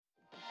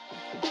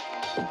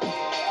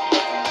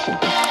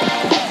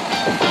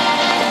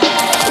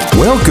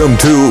Welcome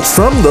to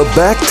From the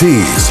Back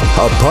Tees,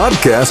 a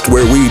podcast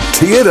where we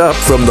tee it up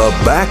from the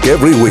back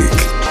every week.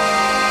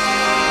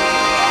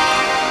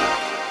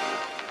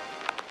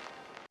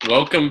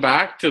 Welcome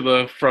back to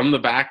the From the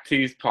Back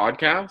Tees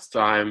podcast.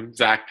 I'm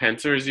Zach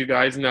Pencer, as you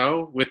guys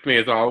know. With me,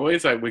 as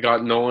always, we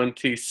got Nolan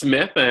T.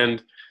 Smith,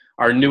 and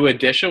our new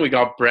addition, we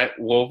got Brett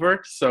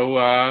Wolvert.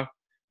 So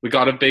we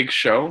got a big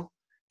show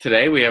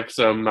today. We have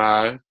some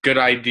good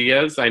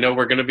ideas. I know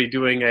we're going to be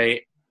doing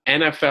a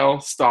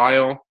NFL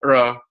style or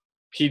a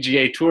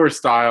PGA Tour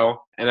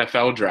style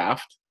NFL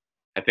draft.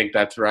 I think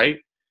that's right.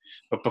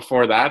 But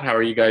before that, how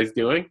are you guys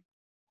doing?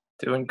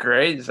 Doing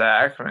great,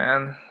 Zach,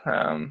 man.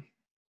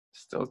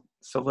 Still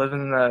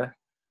living the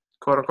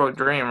quote unquote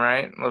dream,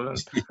 right?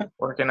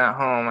 Working at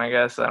home. I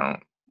guess I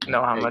don't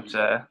know how much.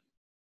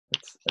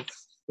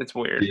 It's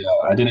weird. Yeah,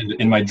 I didn't.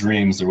 In my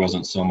dreams, there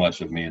wasn't so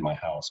much of me in my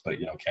house, but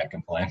can't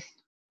complain.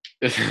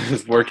 This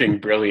is working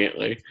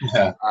brilliantly.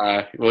 Yeah.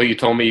 Well, you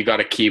told me you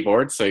got a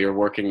keyboard, so you're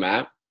working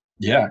that.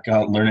 Yeah,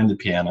 got learning the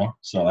piano,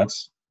 so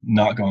that's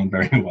not going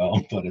very well,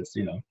 but it's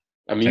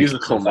a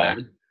musical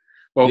man.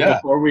 Well,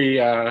 Before we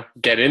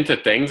get into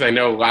things, I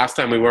know last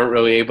time we weren't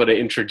really able to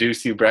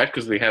introduce you, Brett,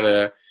 because we had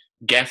a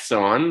guest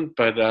on,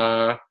 but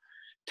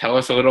tell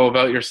us a little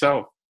about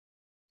yourself.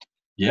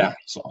 Yeah,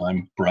 so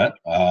I'm Brett.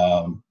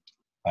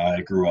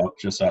 I grew up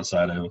just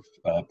outside of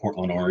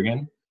Portland,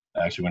 Oregon.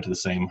 I actually went to the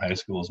same high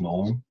school as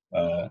Nolan,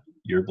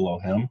 year below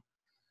him.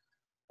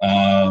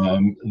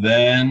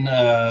 Then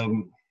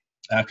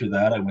after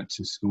that, I went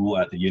to school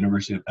at the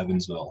University of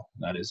Evansville.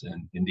 That is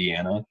in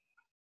Indiana.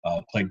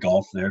 Played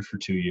golf there for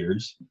 2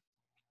 years.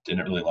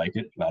 Didn't really like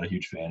it. Not a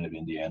huge fan of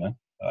Indiana.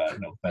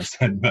 No offense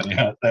to anybody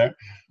out there.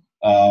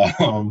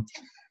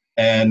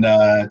 And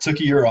took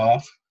a year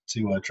off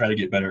to try to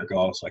get better at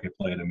golf so I could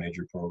play at a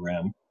major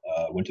program.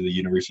 Went to the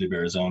University of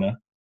Arizona.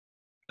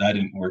 That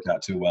didn't work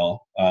out too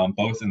well,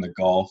 both in the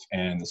golf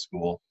and the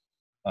school.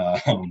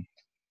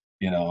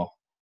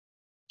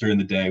 During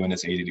the day when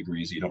it's 80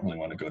 degrees, you don't really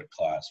want to go to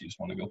class. You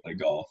just want to go play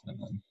golf and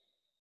then,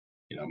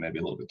 maybe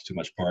a little bit too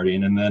much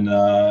partying. And then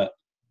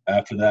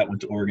after that, went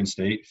to Oregon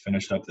State,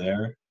 finished up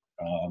there,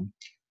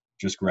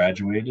 just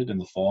graduated in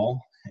the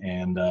fall,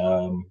 and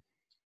now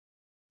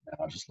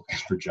just looking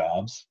for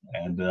jobs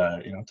and,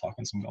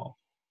 talking some golf.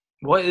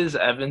 What is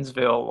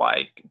Evansville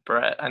like,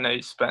 Brett? I know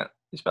you spent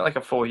like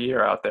a full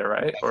year out there,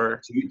 right? Or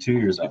 2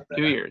 years out there.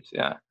 2 years,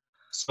 yeah.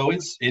 So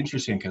it's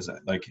interesting because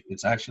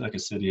it's actually like a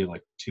city of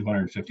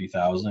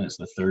 250,000. It's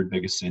the third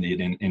biggest city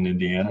in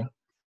Indiana,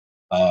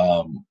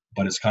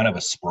 but it's kind of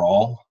a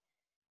sprawl.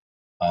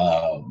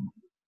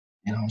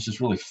 It's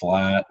just really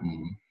flat,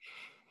 and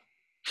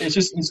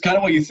it's kind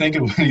of what you think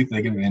of when you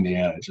think of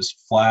Indiana. It's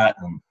just flat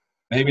and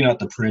maybe not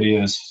the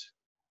prettiest,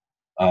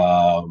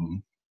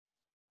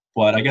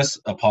 but I guess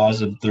a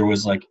positive, there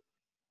was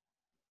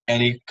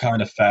any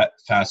kind of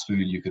fast food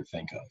you could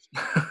think of.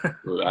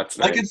 Ooh, that's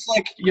nice. It's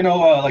like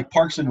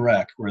Parks and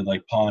Rec, where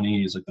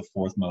Pawnee is the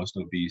fourth most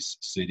obese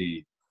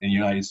city in the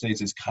United States.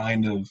 Is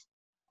kind of,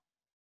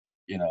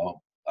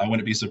 I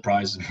wouldn't be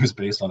surprised if it was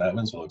based on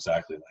Evansville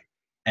exactly.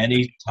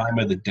 Any time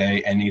of the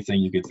day,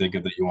 anything you could think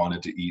of that you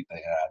wanted to eat, they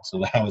had. So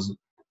that was,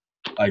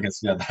 I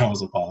guess, that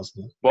was a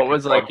positive. What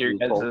was your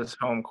guys'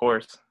 home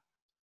course?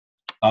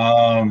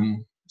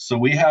 So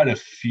we had a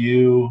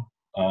few.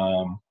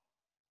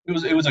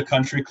 It was a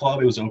country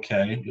club. It was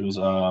okay. It was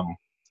Oak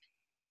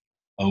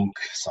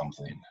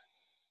something.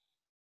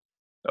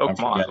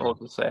 Oakmont, we'll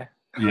just say.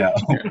 Yeah,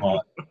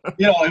 Oakmont.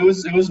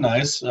 It was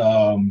nice.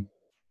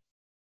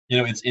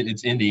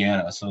 It's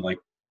Indiana, so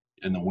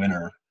in the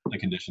winter the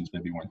conditions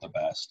maybe weren't the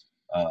best.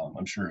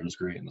 I'm sure it was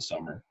great in the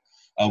summer.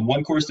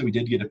 One course that we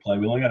did get to play,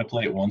 we only got to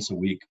play it once a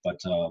week,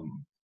 but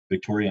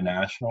Victoria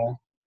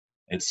National,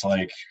 it's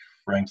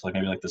ranked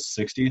maybe the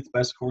 60th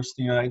best course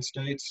in the United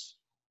States.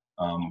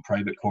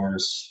 Private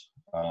course,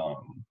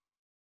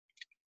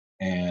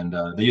 and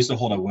they used to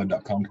hold a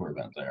web.com tour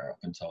event there up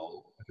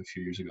until a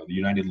few years ago, the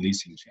United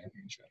Leasing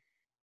Championship.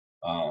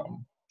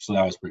 So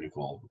that was pretty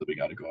cool that we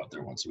got to go out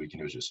there once a week, and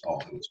it was just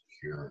it was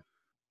pure.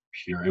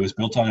 It was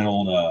built on an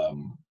old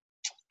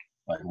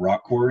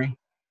rock quarry,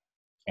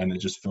 and it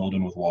just filled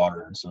in with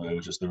water, and so it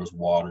was there was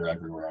water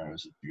everywhere, and it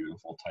was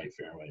beautiful, tight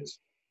fairways.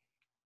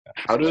 Yeah,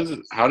 how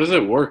does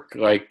it work?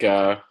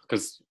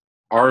 Because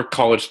our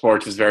college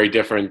sports is very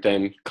different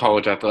than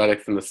college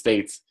athletics in the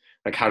States.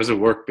 How does it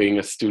work being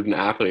a student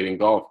athlete in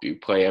golf? Do you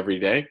play every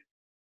day?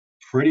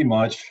 Pretty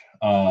much.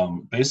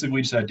 Basically,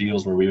 we just had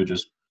deals where we would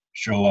just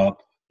show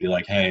up, be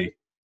like, hey,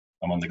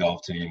 I'm on the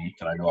golf team.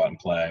 Can I go out and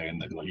play? And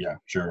they'd be like, yeah,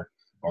 sure.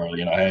 Or,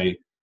 hey,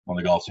 I'm on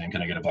the golf team.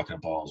 Can I get a bucket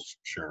of balls?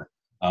 Sure.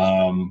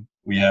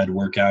 We had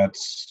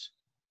workouts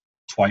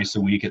twice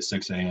a week at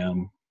 6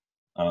 a.m.,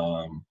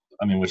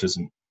 which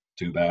isn't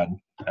too bad.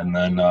 And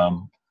then,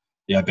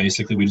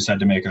 basically we just had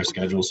to make our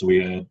schedule. So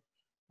we had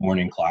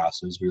morning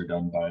classes. We were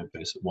done by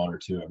basic 1 or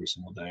 2 every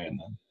single day, and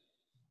then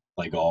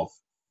play golf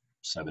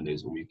 7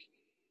 days a week.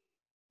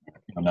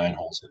 9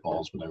 holes, hit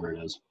balls, whatever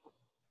it is.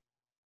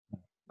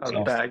 Not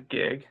a bad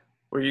gig.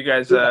 Were you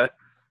guys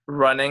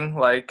running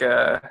like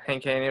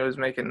Hank Haney was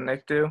making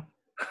Nick do?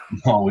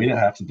 No, we didn't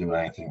have to do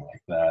anything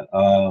like that.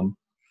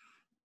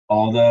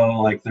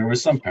 Although, like, there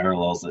was some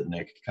parallels that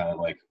Nick kind of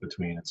like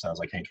between, it sounds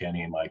like Hank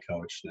Haney and my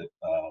coach. That,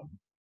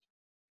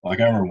 like,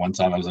 I remember one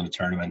time I was in a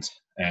tournament,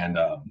 and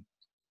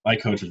my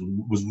coach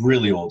was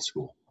really old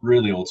school,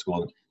 really old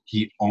school.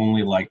 He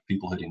only liked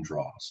people hitting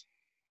draws.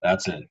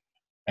 That's it.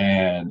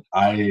 And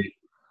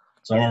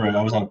so I remember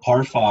I was on a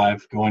par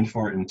 5 going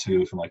for it in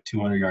 2 from like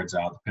 200 yards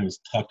out. The pin was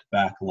tucked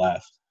back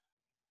left.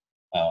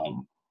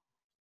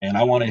 And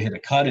I wanted to hit a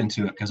cut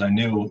into it because I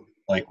knew,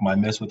 like, my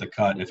miss with the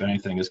cut, if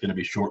anything, is going to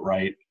be short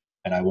right,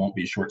 and I won't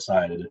be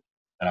short-sided,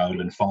 and I would have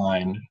been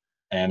fine.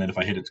 And then if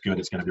I hit it good,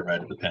 it's going to be right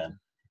at the pin.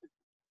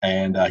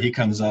 And he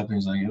comes up and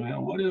he's like,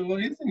 what do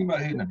you think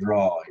about hitting a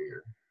draw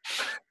here?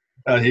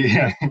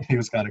 He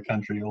was kind of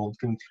old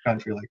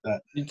country like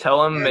that. You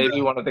tell him And,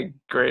 maybe one of the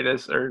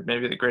greatest, or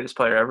maybe the greatest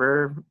player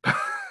ever.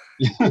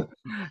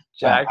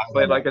 Jack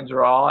played like a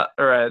draw,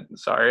 or a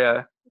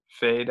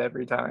fade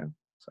every time.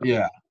 So.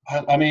 Yeah,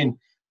 I mean,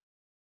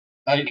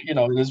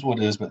 it is what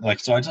it is. But like,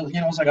 so I just,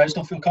 I was like, I just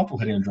don't feel comfortable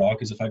hitting a draw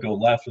because if I go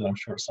left, then I'm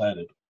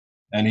short-sighted.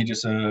 And he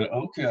just said,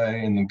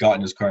 okay, and then got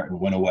in his cart and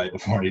went away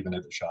before I even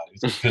hit the shot. He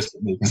was pissed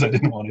at me because I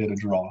didn't want to hit a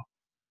draw.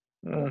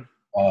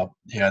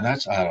 Yeah,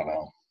 that's, I don't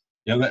know.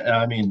 Yeah,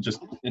 I mean,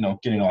 just,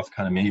 getting off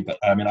kind of me, but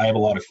I mean, I have a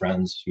lot of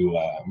friends who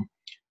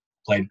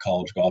played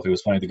college golf. It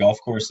was funny, the golf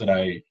course that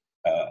I,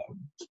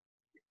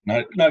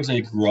 not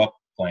exactly grew up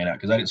playing at,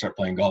 because I didn't start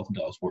playing golf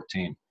until I was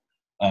 14.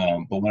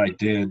 But when I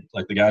did,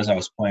 like, the guys I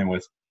was playing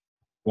with,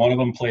 one of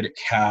them played at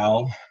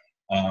Cal,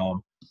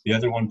 the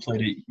other one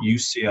played at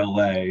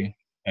UCLA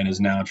and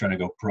is now trying to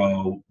go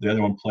pro. The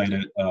other one played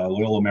at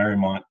Loyola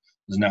Marymount,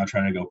 is now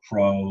trying to go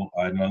pro.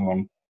 Another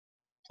one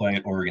played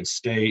at Oregon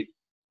State.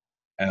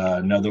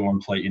 Another one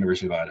played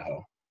University of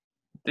Idaho.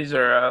 These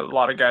are a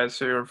lot of guys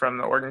who are from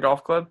the Oregon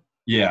Golf Club?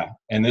 Yeah,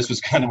 and this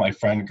was kind of my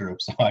friend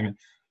group. So, I mean,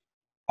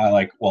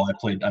 I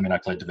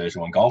played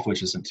Division I golf,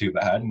 which isn't too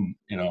bad, and,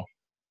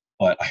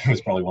 but I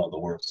was probably one of the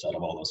worst out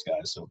of all those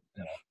guys. So,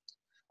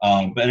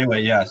 but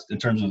anyway, yeah, in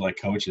terms of, like,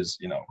 coaches,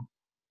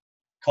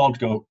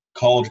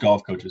 college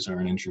golf coaches are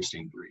an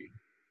interesting breed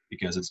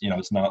because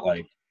it's not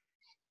like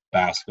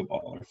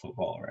basketball or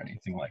football or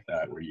anything like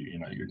that where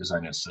you're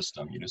designing a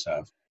system. You just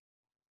have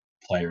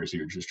players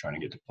who are just trying to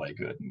get to play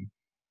good.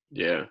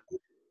 Yeah.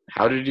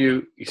 How did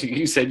you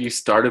said you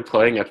started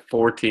playing at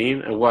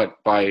 14 and what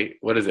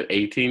is it,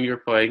 18 you're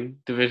playing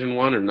Division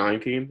I or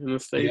 19 in the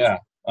States? Yeah.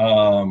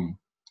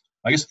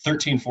 I guess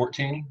 13,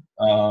 14.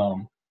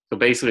 So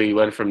basically you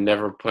went from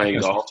never playing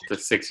golf 15.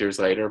 to 6 years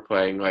later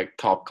playing like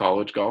top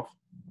college golf.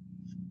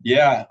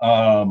 Yeah.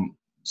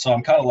 So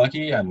I'm kind of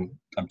lucky. I'm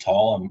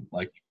tall. I'm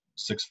like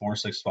 6'4",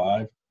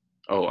 6'5".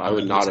 Oh, I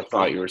would not have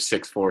thought you were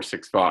 6'4",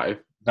 6'5".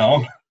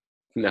 No.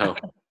 No.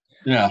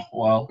 Yeah.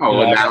 Well.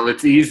 Now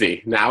it's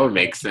easy. Now it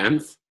makes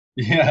sense.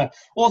 Yeah.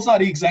 Well, it's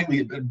not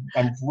exactly.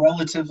 I'm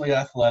relatively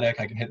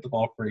athletic. I can hit the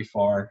ball pretty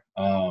far.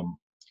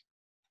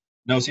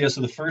 No,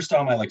 so the first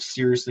time I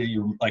seriously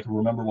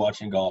remember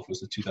watching golf was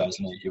the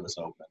 2008 U.S.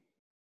 Open.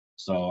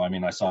 So I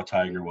mean, I saw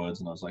Tiger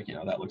Woods and I was like,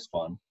 that looks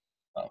fun.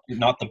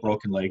 Not the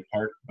broken leg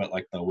part, but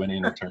like the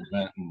winning the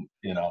tournament, and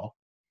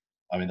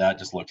I mean, that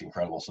just looked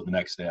incredible. So the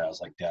next day I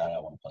was like, Dad, I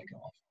want to play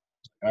golf.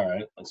 All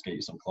right, let's get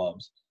you some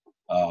clubs.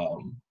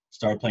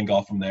 Started playing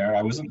golf from there.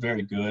 I wasn't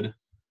very good.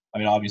 I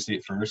mean, obviously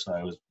at first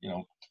I was,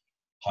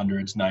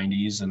 hundreds,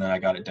 90s, and then I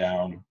got it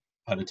down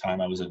by the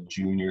time I was a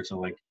junior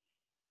to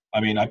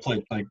I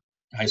played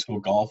high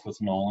school golf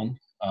with Nolan.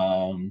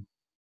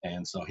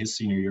 And so his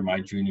senior year, my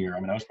junior year,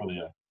 I mean, I was probably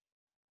a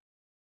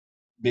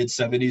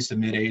mid-70s to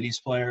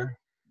mid-80s player,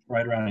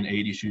 right around an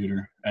 80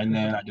 shooter. And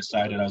then I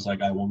decided, I was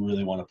like, I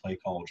really want to play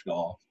college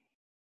golf.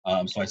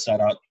 So I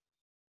sought out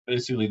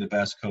basically the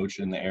best coach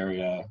in the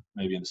area,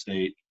 maybe in the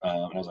state.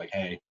 And I was like,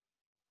 hey,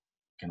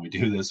 can we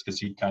do this? Because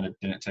he kind of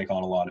didn't take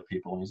on a lot of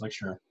people. And he's like,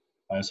 sure,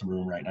 I have some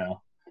room right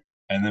now.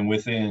 And then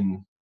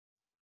within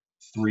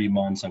 3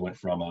 months, I went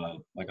from a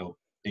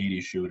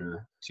 80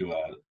 shooter to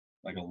a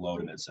low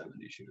to mid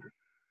 70 shooter.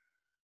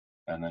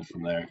 And then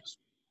from there,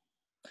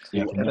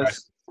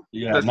 this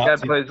guy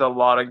plays a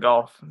lot of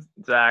golf,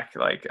 Zach.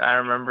 Like, I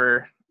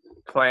remember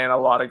playing a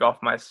lot of golf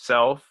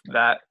myself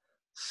that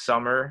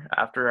summer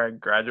after I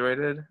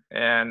graduated,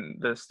 and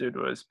this dude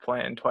was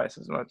playing twice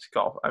as much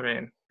golf. I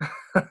mean,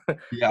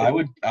 yeah, I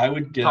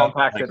would get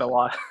compacted a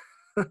lot.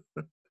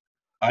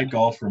 I'd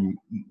golf from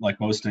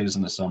most days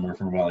in the summer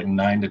from about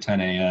 9 to 10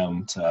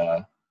 a.m.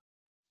 to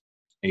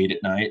 8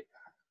 at night.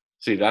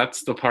 See,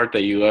 that's the part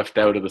that you left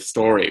out of the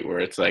story where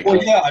it's like,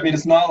 well, yeah, I mean,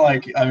 it's not I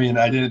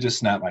didn't just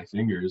snap my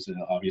fingers.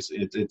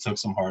 Obviously it took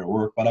some hard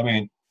work, but I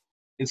mean,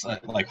 it's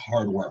like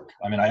hard work.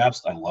 I mean, I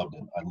loved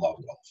it. I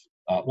love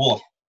golf.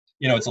 Well,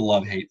 it's a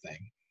love-hate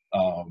thing.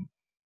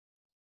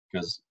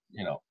 Because,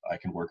 I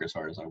can work as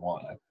hard as I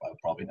want. I'll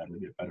probably never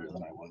get better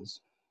than I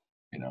was,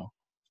 4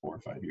 or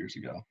 5 years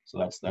ago. So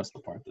that's the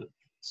part that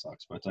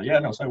sucks. But so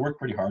I worked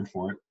pretty hard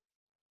for it.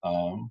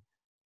 And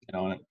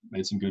it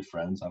made some good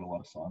friends, had a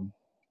lot of fun.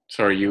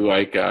 So are you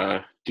like,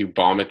 do you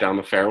bomb it down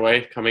the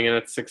fairway coming in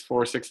at 6'4",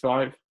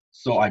 6'5"?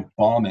 So I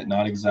bomb it,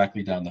 not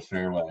exactly down the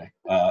fairway.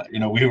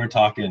 We were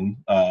talking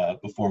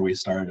before we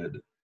started,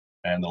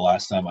 and the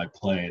last time I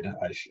played,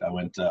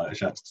 I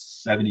shot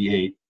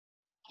 78,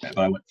 but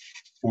I went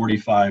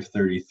 45,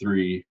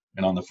 33,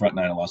 and on the front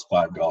nine I lost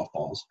 5 golf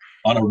balls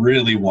on a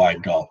really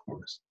wide golf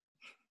course.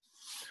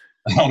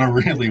 On a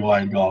really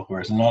wide golf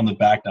course, and on the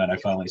back nine I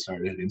finally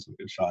started hitting some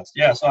good shots.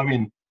 Yeah, so I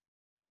mean,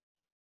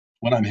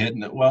 when I'm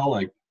hitting it well,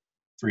 like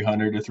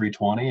 300 to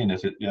 320, and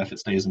if it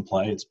stays in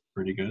play, it's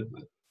pretty good.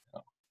 But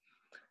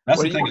that's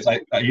What the do thing you- is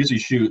I usually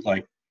shoot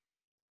like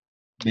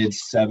mid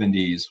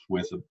 70s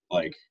with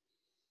like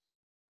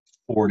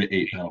 4 to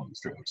 8 penalty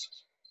strokes.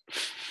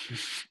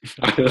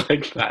 I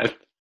like that.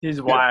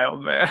 He's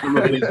wild, man. I'm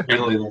a big He's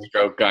really penalty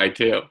stroke guy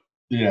too.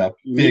 Yeah,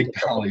 big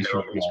penalty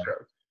stroke guy.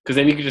 Because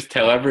then you could just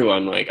tell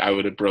everyone, like, I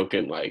would have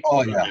broken like,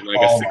 Oh, yeah. like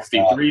Oh, a my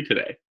 63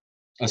 today.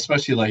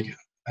 Especially like,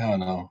 I don't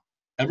know.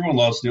 Everyone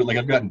loves to do it. Like,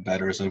 I've gotten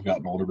better as I've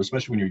gotten older, but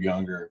especially when you're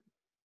younger.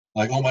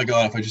 Like, oh my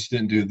God, if I just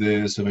didn't do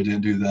this, if I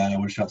didn't do that, I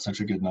would have shot such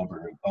a good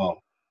number. Oh,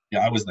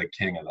 yeah, I was the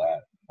king of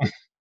that.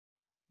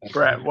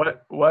 Brett,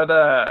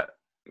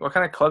 what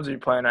kind of clubs are you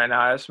playing right now?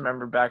 I just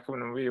remember back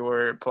when we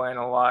were playing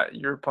a lot,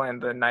 you were playing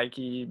the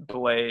Nike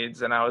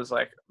Blades, and I was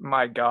like,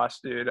 my gosh,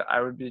 dude,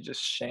 I would be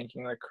just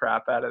shanking the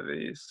crap out of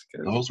these.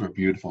 Those were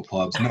beautiful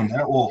clubs.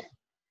 No,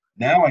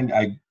 now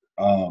I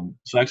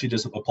so I actually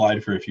just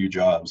applied for a few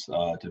jobs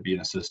to be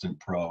an assistant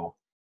pro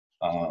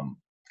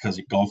because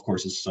golf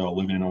courses. So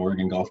living in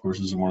Oregon, golf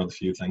courses are one of the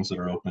few things that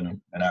are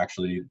open, and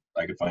actually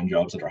I could find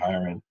jobs that are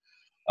hiring.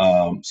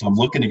 So I'm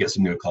looking to get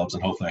some new clubs,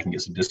 and hopefully I can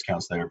get some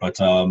discounts there. But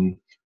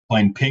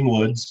playing Ping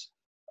Woods,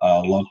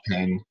 love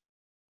Ping,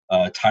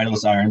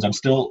 Titleist irons.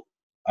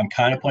 I'm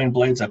kind of playing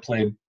blades. I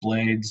play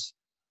blades,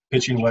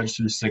 pitching wedge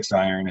through 6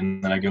 iron,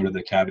 and then I go to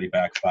the cavity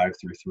back 5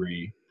 through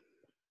 3.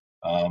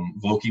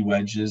 Vokey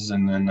wedges,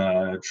 and then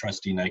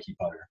trusty Nike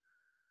putter.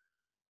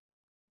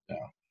 Yeah.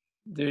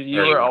 Dude,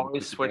 you were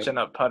always switching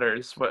up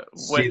putters. What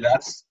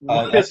That's which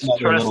another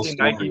little trusty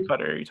story. Nike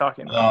putter are you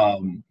talking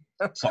about?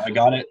 So I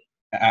got it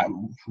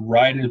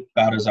right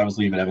about as I was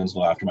leaving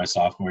Evansville after my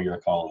sophomore year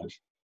of college.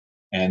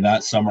 And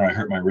that summer I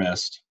hurt my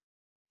wrist.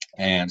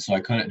 And so I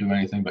couldn't do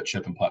anything but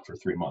chip and putt for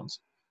 3 months.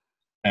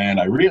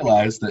 And I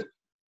realized that,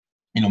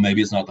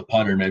 maybe it's not the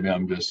putter. Maybe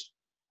I'm just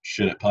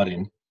shit at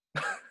putting.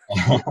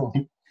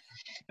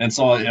 And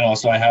so,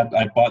 so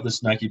I bought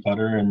this Nike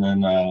putter, and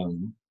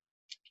then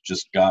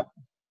just got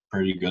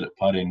pretty good at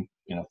putting,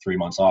 3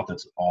 months off.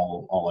 That's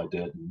all I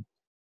did. And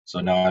so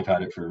now I've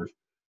had it for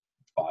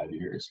 5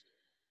 years.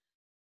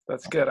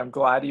 That's good. I'm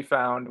glad you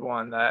found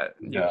one that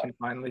you Yeah. can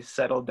finally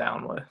settle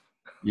down with.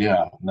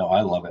 Yeah, no,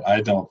 I love it.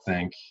 I don't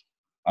think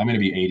I'm going to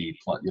be 80,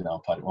 putting.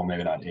 Well,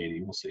 maybe not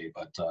 80, we'll see,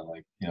 but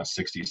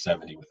 60,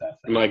 70 with that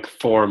In thing. like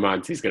 4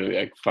 months, he's going to be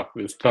like, fuck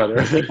this putter.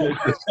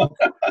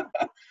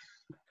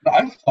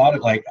 I've thought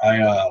it like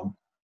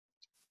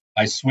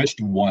I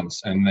switched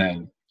once, and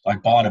then I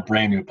bought a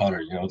brand new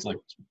putter. It's like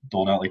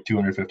doled out like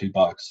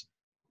 $250,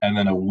 and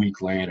then a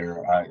week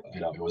later,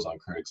 it was on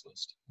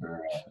Craigslist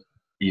or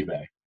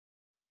eBay.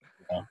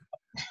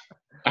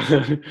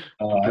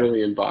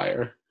 Brilliant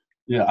buyer.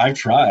 Yeah, I've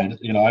tried.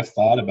 I've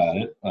thought about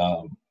it,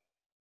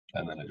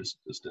 and then it just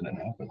didn't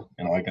happen.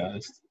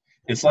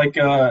 It's like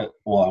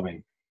well, I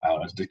mean, I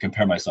don't know, to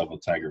compare myself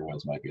with Tiger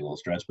Woods might be a little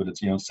stretch, but it's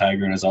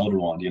Tiger and his older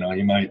one.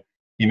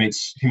 He might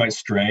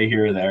stray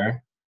here or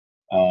there,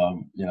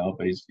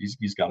 but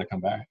he's got to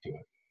come back to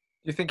it.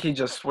 You think he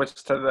just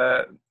switched to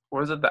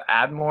the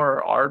Admore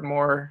or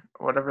Ardmore,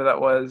 whatever that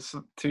was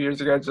 2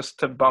 years ago, just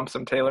to bump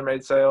some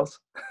TaylorMade sales?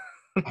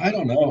 I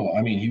don't know.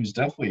 I mean, he was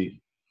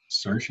definitely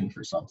searching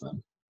for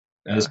something.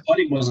 And his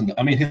putting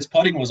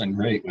wasn't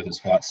great with his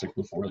flat stick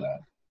before that.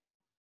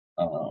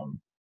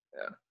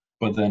 Yeah.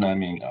 But then, I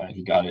mean,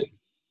 he got it.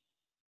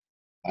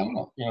 I don't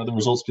know. The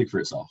results speak for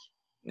itself.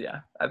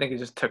 Yeah, I think he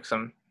just took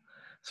some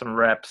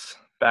reps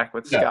back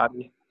with Yeah.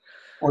 Scotty.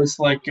 Or it's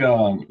like, you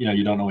don't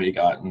know what you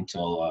got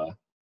until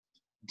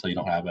you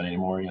don't have it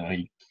anymore.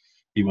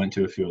 He went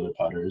to a few other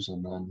putters,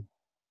 and then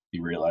he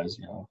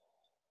realized,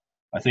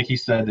 I think he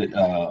said that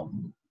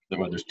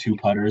there's 2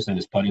 putters in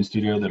his putting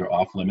studio that are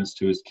off limits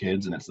to his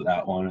kids, and it's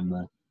that one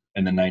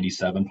and the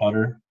 97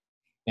 putter.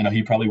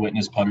 He probably went in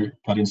his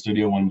putting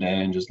studio one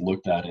day and just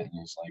looked at it, and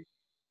he's like,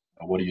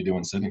 "What are you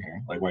doing sitting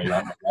here? Like, why are you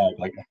not in my bag?"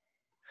 Like,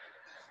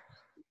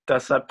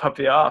 Dust that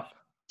puppy off.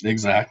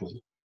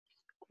 exactly.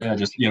 Yeah,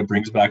 just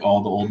brings back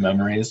all the old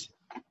memories.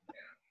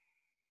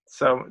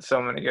 So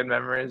many good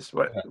memories.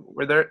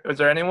 Was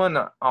there anyone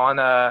on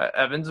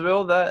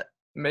Evansville that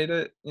made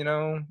it,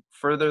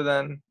 further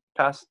than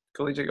past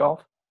collegiate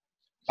golf?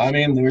 I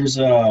mean, there's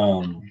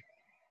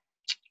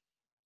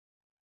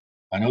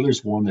I know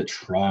there's one that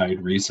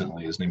tried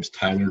recently. His name's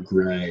Tyler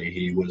Gray.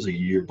 He was a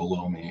year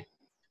below me,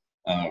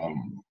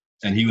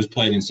 and he was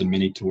playing in some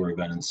mini tour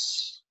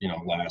events,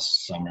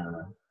 last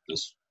summer,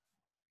 this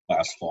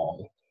last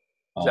fall.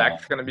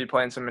 Zach's going to be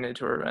playing some mini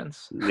tour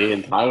events. Me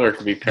and Tyler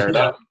could be paired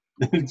up.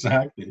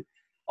 Exactly.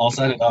 I'll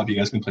set it up. You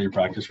guys can play your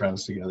practice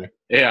rounds together.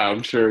 Yeah,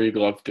 I'm sure he'd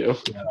love to.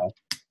 Yeah.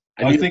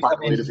 I need to find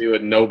a way to be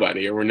with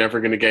nobody, or we're never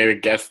going to get a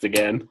guest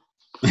again.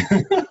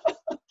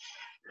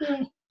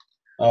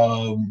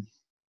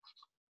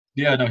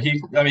 Yeah, no,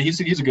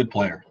 he's a good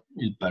player.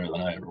 He's better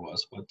than I ever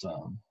was, but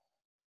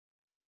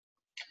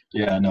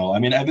yeah, no, I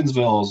mean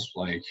Evansville's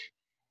like,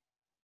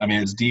 I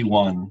mean it's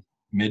D1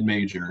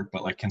 mid-major,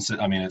 but like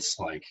it's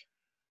like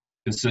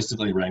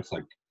consistently ranked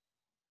like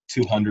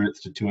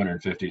 200th to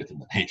 250th in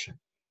the nation.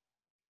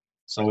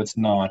 So it's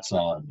not.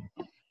 How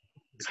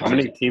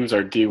many teams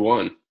are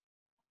D1? I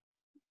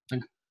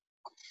think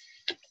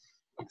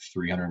like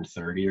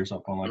 330 or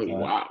something like that.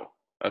 Wow,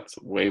 that's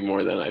way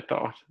more than I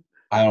thought.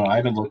 I don't know. I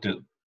haven't looked at,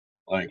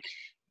 like,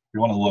 if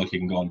you want to look, you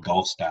can go on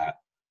GolfStat.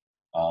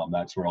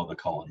 That's where all the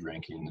college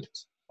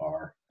rankings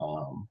are.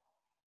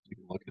 You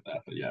can look at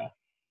that, but yeah.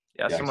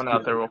 Yeah, someone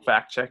out there will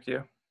fact check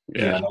you.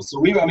 Yeah. No, so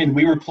we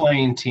were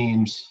playing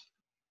teams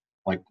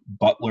like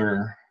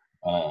Butler,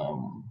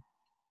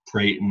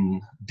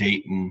 Creighton,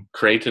 Dayton.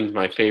 Creighton's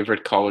my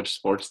favorite college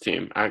sports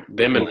team.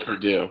 Them and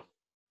Purdue.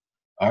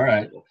 All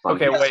right.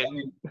 Okay, wait.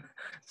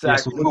 Zach,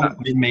 so little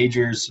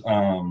mid-majors,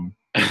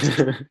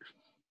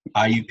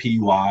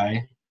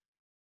 IUPUI,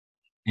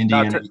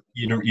 Indiana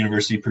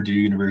University, Purdue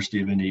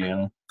University of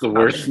Indiana. The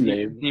worst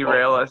name.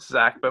 Derail us,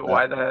 Zach, but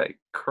why the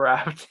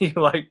crap do you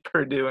like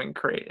Purdue and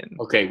Creighton?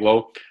 Okay,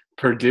 well,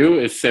 Purdue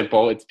is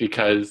simple. It's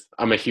because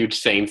I'm a huge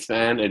Saints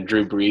fan, and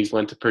Drew Brees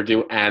went to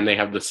Purdue, and they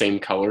have the same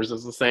colors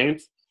as the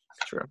Saints.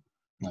 True.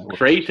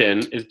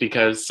 Creighton is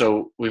because,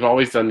 so we've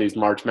always done these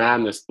March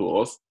Madness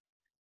schools,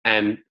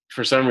 and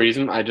for some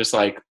reason, I just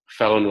like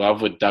fell in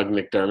love with Doug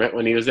McDermott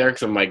when he was there,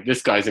 because I'm like,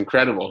 this guy's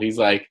incredible. He's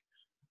like,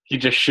 he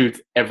just shoots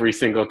every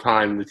single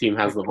time the team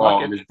has the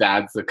ball, and his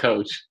dad's the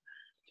coach.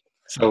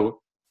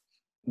 So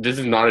this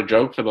is not a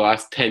joke. For the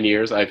last 10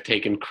 years, I've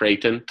taken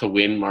Creighton to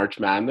win March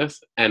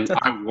Madness, and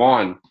I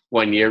won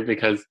one year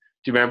because, do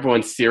you remember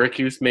when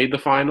Syracuse made the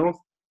finals?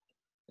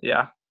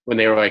 Yeah. When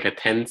they were like a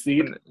 10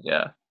 seed?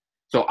 Yeah.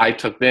 So I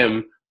took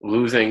them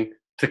losing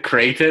to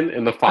Creighton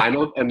in the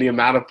finals, and the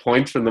amount of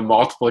points from the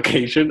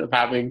multiplication of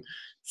having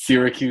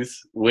Syracuse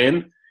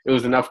win, it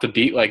was enough to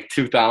beat like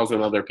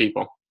 2,000 other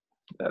people.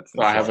 That's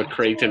so I have a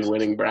Creighton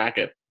winning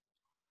bracket.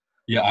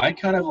 Yeah, I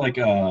kind of like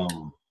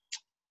I'm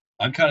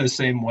kind of the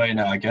same way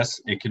now. I guess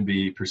it can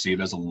be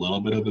perceived as a little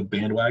bit of a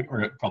bandwagon,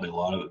 or probably a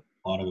lot of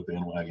a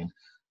bandwagon.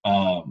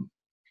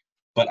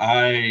 But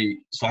I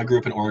grew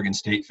up an Oregon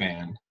State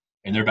fan,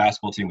 and their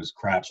basketball team was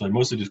crap. So I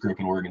mostly just grew up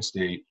an Oregon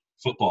State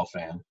football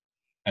fan,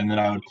 and then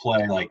I would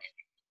play like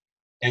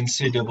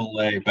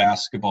NCAA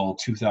basketball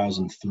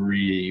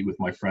 2003 with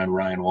my friend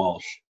Ryan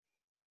Walsh,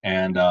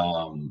 and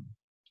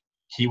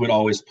he would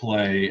always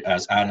play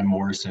as Adam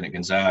Morrison at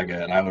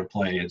Gonzaga, and I would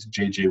play as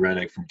JJ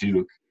Redick from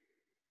Duke.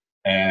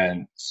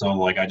 And so,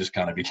 like, I just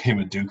kind of became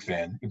a Duke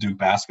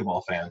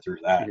basketball fan through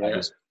that.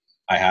 Yeah.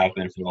 I have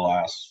been for the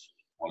last,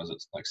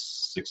 like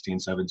 16,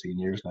 17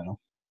 years now.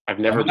 I've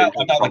never I'm been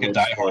not like a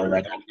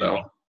diehard.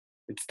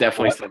 It's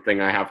definitely something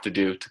I have to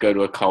do, to go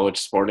to a college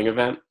sporting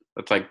event.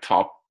 That's like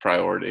top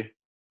priority.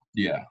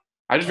 Yeah.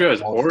 I just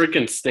realized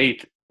Oregon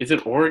State, is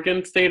it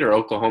Oregon State or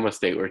Oklahoma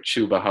State where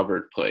Chuba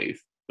Hubbard plays,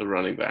 the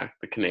running back,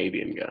 the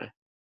Canadian guy?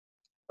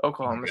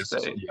 Oklahoma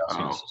State.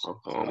 Yeah,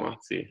 Oklahoma.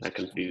 See, I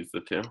confused the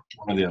two.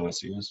 One of the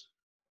LSUs.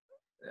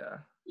 Yeah.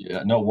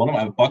 Yeah. No, one of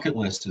my bucket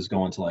list is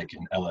going to like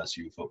an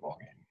LSU football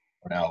game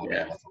or an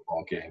Alabama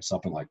football game,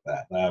 something like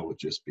that. That would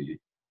just be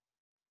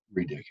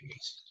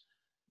ridiculous.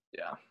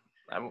 Yeah.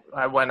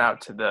 I went out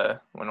to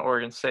when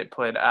Oregon State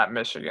played at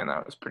Michigan.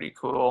 That was pretty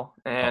cool.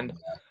 And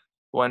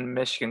when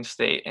Michigan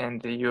State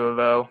and the U of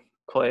O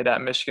played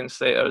at Michigan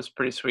State, that was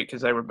pretty sweet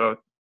because they were both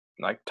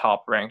like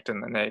top ranked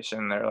in the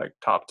nation. They're like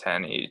top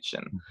 10 each,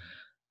 and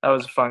that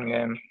was a fun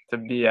game to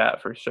be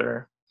at for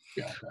sure.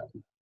 Yeah.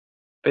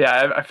 But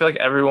yeah, I feel like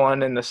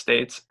everyone in the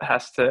States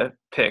has to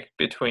pick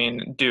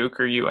between Duke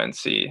or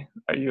UNC.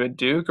 Are you a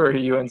Duke or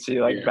a UNC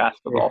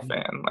basketball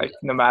fan? Like,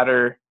 no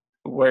matter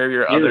where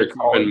your other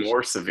college. Even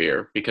more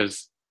severe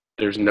because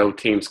there's no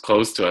teams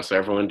close to us. So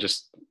everyone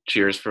just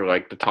cheers for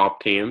like the top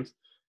teams.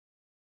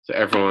 So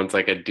everyone's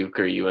like a Duke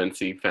or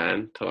UNC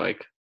fan to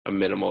like a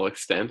minimal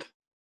extent.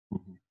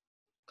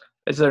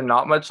 Is there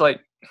not much like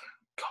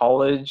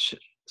college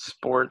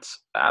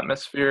sports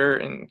atmosphere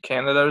in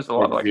Canada? There's a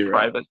lot of like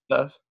private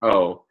stuff.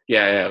 Oh,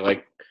 yeah.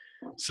 Like,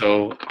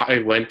 so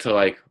I went to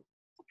like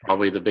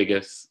probably the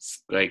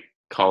biggest like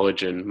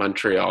college in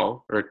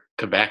Montreal or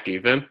Quebec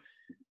even.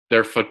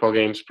 Their football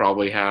games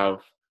probably have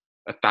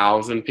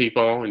 1,000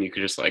 people, and you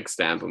could just like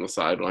stand on the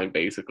sideline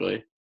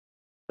basically.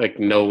 Like,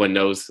 no one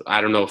knows.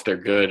 I don't know if they're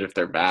good, if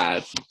they're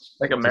bad.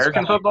 Like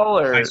American football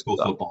or high school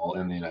football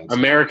in the United States?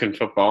 American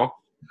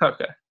football.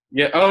 Okay.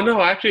 Yeah. Oh no,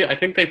 actually, I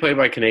think they play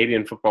by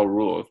Canadian football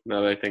rules.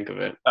 Now that I think of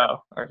it.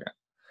 Oh, okay.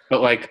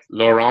 But like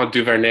Laurent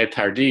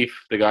Duvernay-Tardif,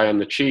 the guy on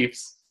the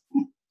Chiefs,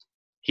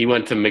 he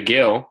went to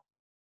McGill.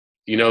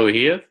 You know who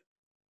he is?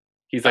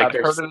 He's like I've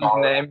heard of his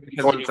name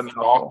because it's a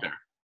doctor.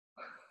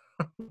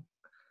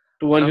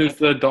 The one who's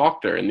the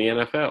doctor in the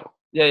NFL.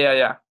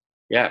 Yeah.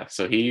 Yeah,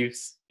 so he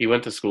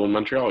went to school in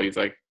Montreal. He's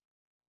like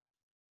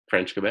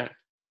French Quebec.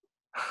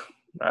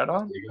 Right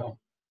on. There you go.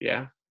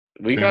 Yeah.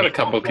 We got a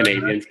couple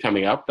Canadians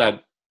coming up.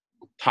 That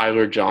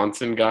Tyler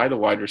Johnson guy, the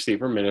wide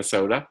receiver,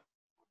 Minnesota.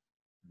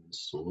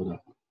 Minnesota.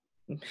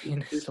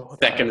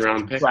 Second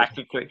round pick.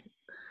 Practically.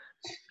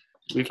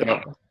 We've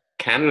got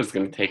Canada's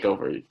going to take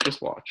over.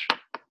 Just watch.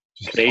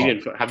 Just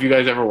Canadian. Have you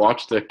guys ever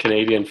watched the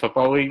Canadian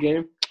Football League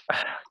game?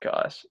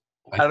 Gosh.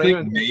 I don't think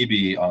even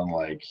maybe on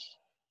like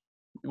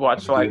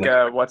watch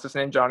what's his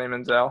name? Johnny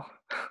Manziel.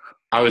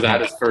 I was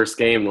at his first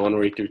game, the one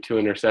where he threw 2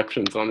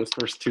 interceptions on his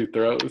first 2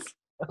 throws.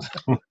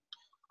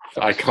 It's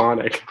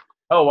iconic.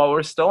 Oh, while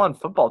we're still on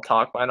football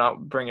talk, why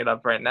not bring it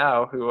up right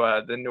now? Who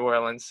the New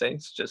Orleans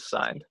Saints just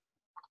signed?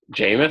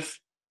 Jameis?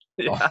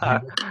 Yeah. How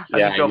do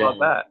Yeah, you feel I know. about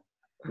that?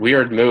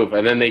 Weird move.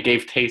 And then they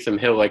gave Taysom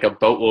Hill like a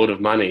boatload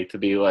of money to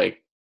be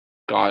like,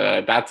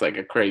 God, that's like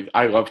a crazy.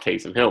 I love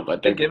Taysom Hill,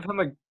 but They give him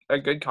a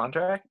good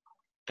contract?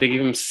 they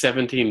give him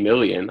 $17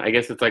 million. I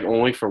guess it's like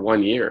only for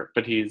 1 year,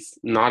 but he's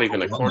not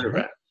even a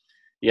quarterback.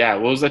 Yeah,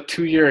 well, it was a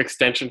 2-year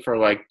extension for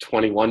like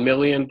 $21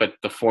 million, but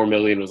the $4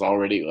 million was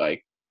already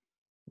like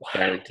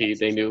guaranteed.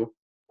 They knew.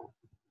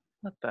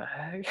 What the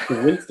heck?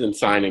 The Winston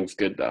signing's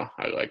good though.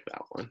 I like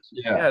that one.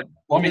 Yeah.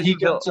 Well, I mean, he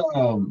got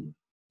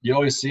you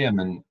always see him,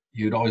 and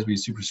he would always be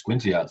super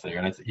squinty out there.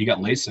 And he got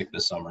LASIK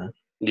this summer.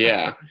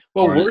 Yeah.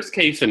 Well, worst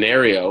case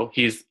scenario,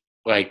 he's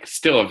like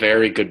still a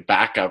very good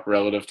backup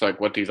relative to like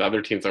what these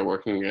other teams are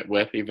working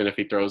with, even if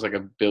he throws like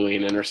 1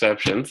 billion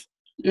interceptions.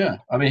 Yeah,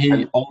 I mean,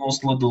 he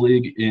almost led the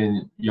league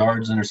in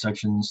yards,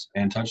 interceptions,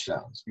 and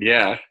touchdowns.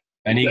 Yeah.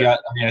 And he got,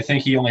 I mean, I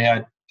think he only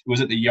had, was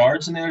it the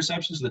yards and the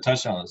interceptions or the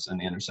touchdowns and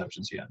the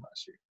interceptions he had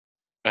last year?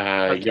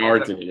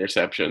 Yards and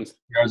interceptions.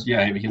 Yards, yeah,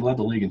 I mean, he led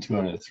the league in 2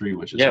 out of 3,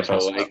 which is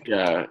but like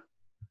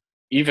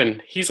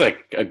even he's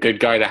like a good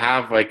guy to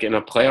have like in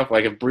a playoff.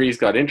 Like if Breeze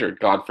got injured,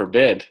 God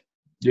forbid,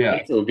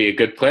 it would be a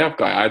good playoff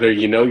guy. Either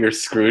you're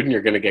screwed and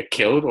you're going to get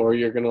killed, or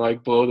you're going to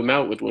like blow them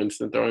out with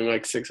Winston throwing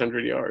like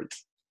 600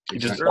 yards. He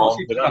just balls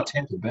it up.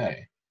 Tampa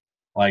Bay,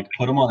 like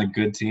put him on a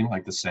good team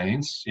like the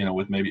Saints,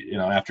 with maybe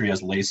after he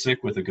has LASIK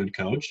with a good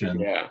coach, and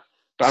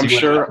but I'm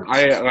sure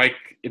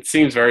it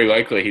seems very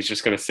likely he's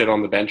just going to sit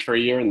on the bench for a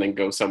year and then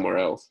go somewhere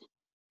else.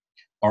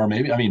 Or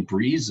maybe, I mean,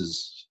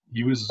 Breeze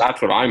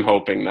that's what I'm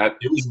hoping. That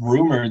it was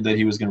rumored that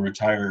he was going to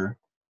retire.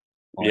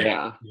 In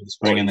the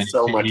spring, and then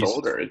so much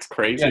older. It's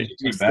crazy. Yeah,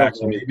 he's back.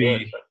 So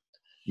maybe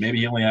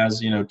he only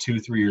has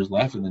 2-3 years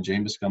left, and then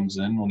Jameis comes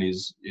in when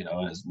he's in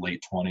his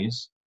late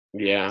 20s.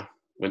 Yeah,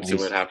 Winston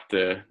would have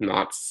to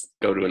not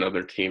go to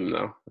another team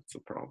though. That's the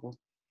problem.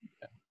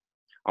 Yeah.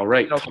 All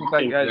right,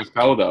 talking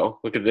NFL though.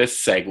 Look at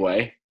this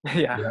segue.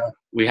 Yeah.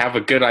 We have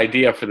a good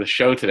idea for the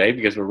show today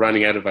because we're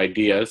running out of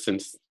ideas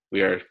since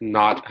we are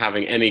not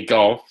having any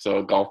golf. So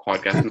a golf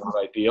podcast is not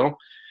ideal.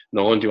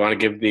 Nolan, do you want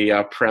to give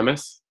the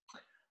premise?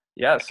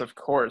 Yes, of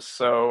course.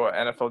 So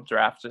NFL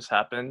draft just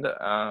happened.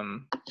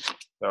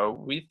 So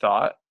we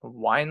thought,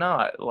 why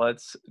not?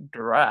 Let's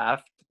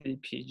draft the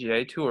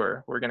PGA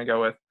Tour. We're going to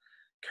go with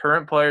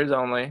current players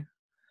only.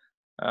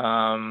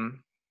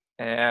 And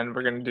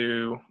we're going to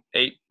do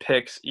 8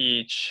 picks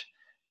each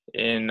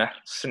in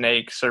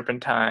snake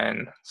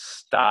serpentine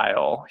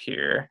style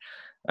here.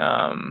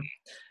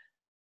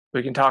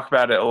 We can talk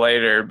about it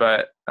later,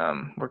 but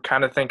we're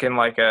kind of thinking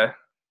like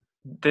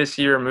this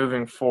year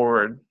moving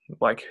forward,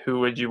 like who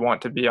would you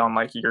want to be on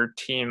like your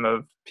team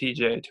of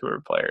PGA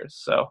Tour players?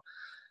 So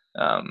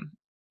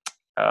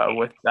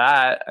with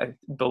that, I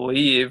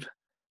believe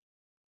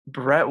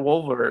Brett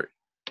Wolver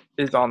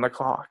is on the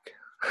clock.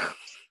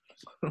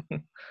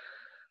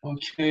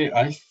 Okay,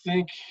 I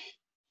think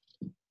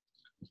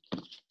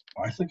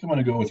I'm going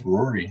to go with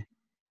Rory.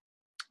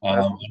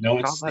 I know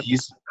it's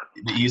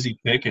the easy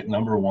pick at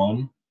number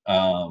 1,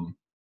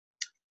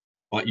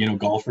 but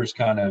golfers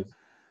kind of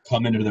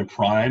come into their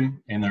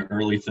prime in their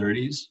early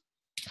 30s.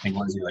 I think,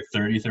 what is he, like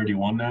 30,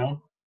 31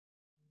 now?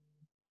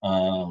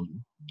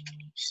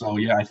 So,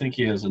 yeah, I think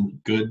he has a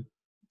good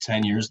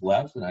 10 years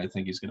left, and I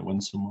think he's going to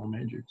win some more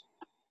majors.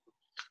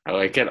 I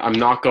like it. I'm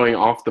not going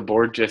off the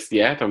board just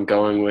yet. I'm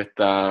going with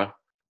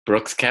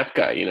Brooks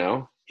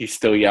Koepka, He's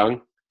still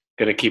young,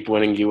 going to keep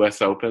winning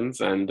U.S.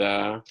 Opens, and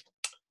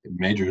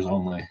majors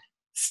only.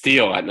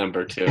 Steele at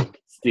number 2.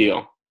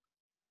 Steele.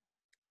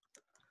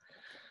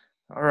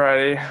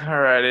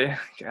 Alrighty.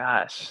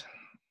 Gosh.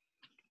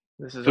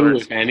 This is who,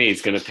 if any,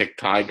 is going to pick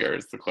Tiger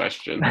is the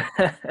question.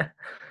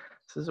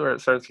 This is where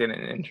it starts getting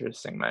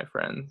interesting, my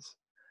friends.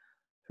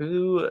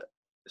 Who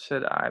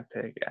should I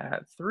pick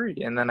at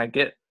 3? And then I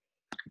get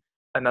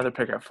another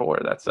pick at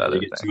 4. That's the other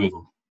thing. 2 of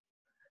them.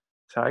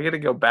 So I get to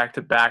go back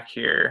to back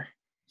here.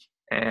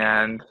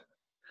 And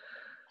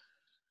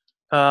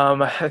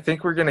I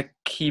think we're going to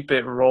keep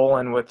it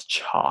rolling with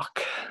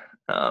chalk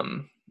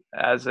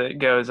as it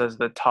goes as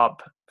the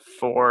top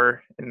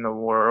 4 in the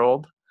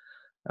world.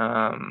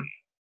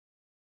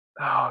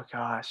 Oh,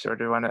 gosh. Or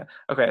do I want to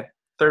 – okay,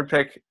 third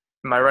pick.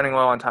 Am I running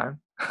low on time?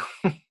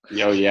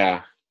 Oh,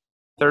 yeah.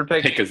 Third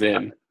pick is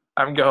in.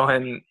 I'm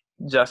going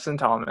Justin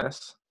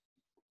Thomas.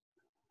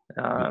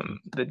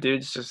 The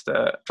dude's just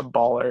a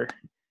baller.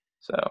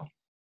 So,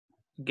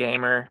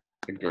 gamer,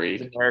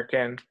 Agreed.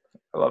 American.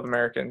 I love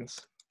Americans.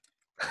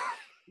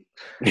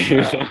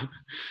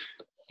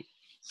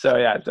 So,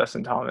 yeah,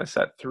 Justin Thomas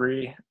at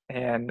 3.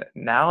 And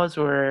now is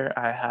where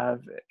I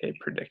have a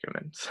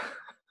predicament.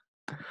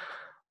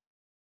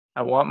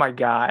 I want my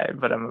guy,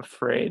 but I'm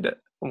afraid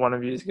one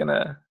of you is going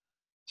to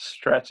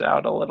stretch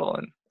out a little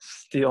and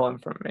steal him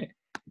from me.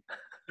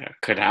 Yeah,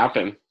 could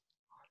happen.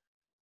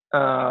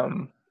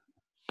 Gosh.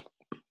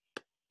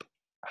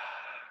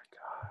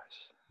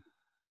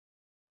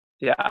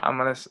 Yeah, I'm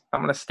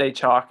gonna stay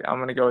chalk. I'm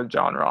gonna go with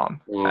John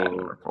Rahm at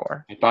number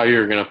 4. I thought you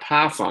were gonna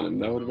pass on him.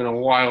 That would have been a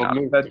wild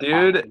move. But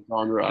dude,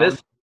 John Rahm.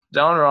 this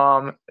John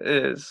Rahm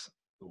is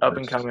up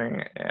and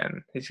coming,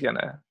 and he's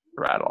gonna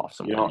rattle off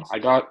some wins. I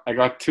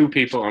got 2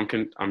 people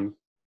I'm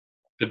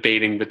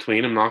debating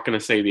between. I'm not gonna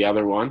say the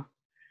other one.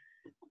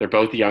 They're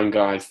both young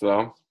guys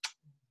though.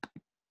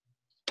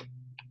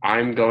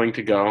 I'm going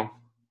to go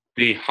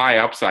the high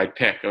upside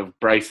pick of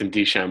Bryson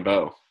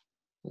DeChambeau.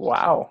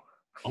 Wow.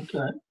 Okay.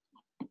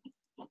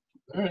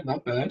 All right,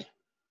 not bad.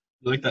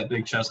 You like that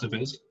big chest of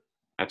his?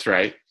 That's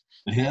right.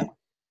 Yeah.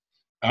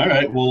 All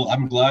right. Well,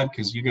 I'm glad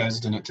because you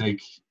guys didn't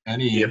take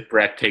any. If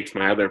Brett takes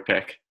my other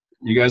pick.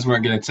 You guys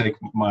weren't going to take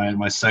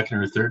my second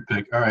or third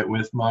pick. All right.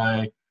 With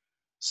my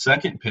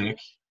second pick,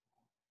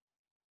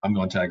 I'm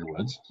going Tiger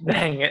Woods.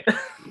 Dang it.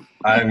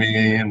 I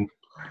mean,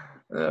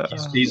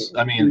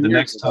 the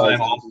next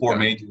time all 4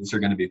 majors are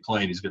going to be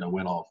played, he's going to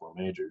win all 4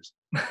 majors.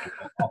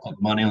 I'll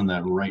put money on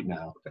that right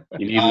now.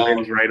 You need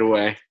wins right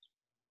away.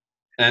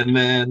 And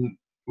then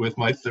with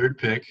my third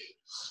pick,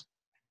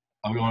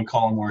 I'm going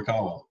Colin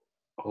Morikawa.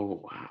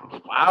 Oh,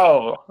 wow.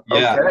 Wow.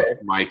 Yeah. Okay.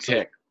 My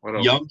pick. What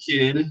a Young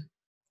kid,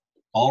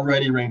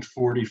 already ranked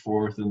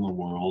 44th in the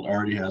world,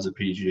 already has a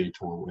PGA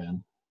Tour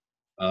win.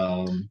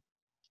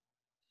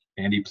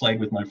 And he played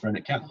with my friend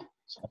at Cal.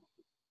 So.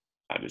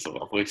 That is a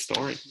lovely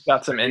story.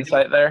 Got some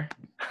insight there.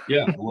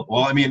 Yeah.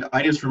 Well, I mean,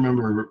 I just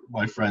remember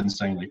my friends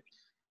saying, like,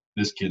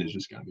 this kid is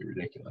just going to be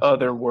ridiculous.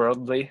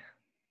 Otherworldly.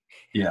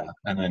 Yeah,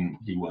 and then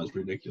he was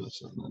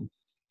ridiculous. And then,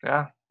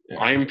 yeah.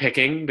 I'm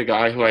picking the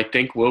guy who I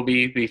think will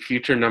be the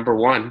future number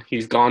 1.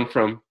 He's gone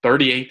from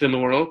 38th in the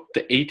world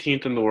to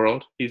 18th in the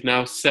world. He's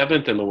now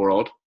 7th in the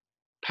world.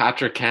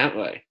 Patrick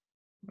Cantlay.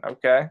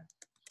 Okay.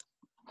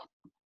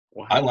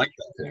 Wow. I like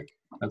that pick.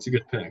 That's a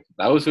good pick.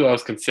 That was who I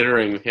was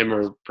considering, him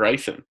or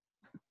Bryson.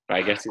 But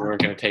I guess you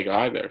weren't going to take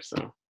either.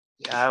 So.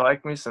 Yeah, I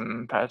like me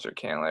some Patrick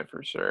Cantlay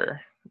for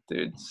sure.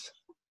 Dudes.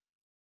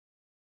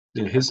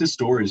 Yeah, his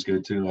story is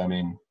good too. I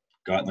mean,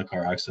 got in the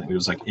car accident. He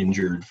was like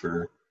injured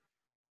for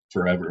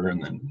forever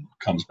and then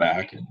comes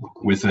back, and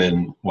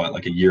within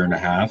like a year and a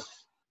half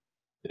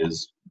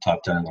is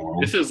top 10 in the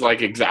world. This is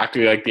like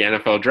exactly like the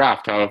NFL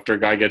draft. How after a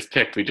guy gets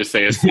picked, we just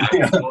say a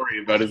sad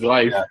story about his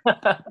life.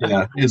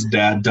 Yeah, his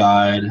dad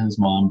died, his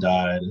mom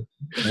died.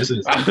 This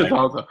is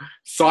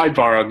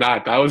sidebar on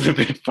that. That was a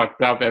bit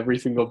fucked up. Every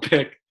single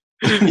pick.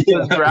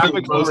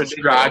 The most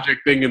tragic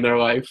thing in their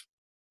life.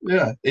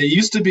 Yeah, it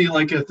used to be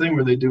like a thing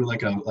where they do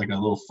like a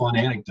little fun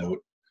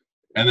anecdote,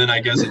 and then I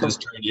guess it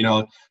just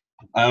turned.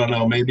 I don't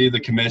know. Maybe the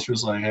commission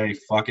was like, "Hey,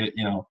 fuck it.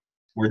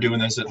 We're doing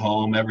this at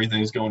home.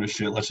 Everything's going to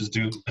shit. Let's just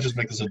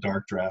make this a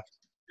dark draft."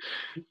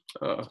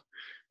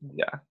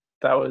 Yeah,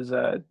 that was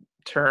a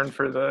turn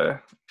for the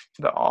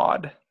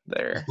odd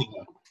there.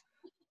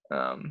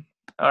 All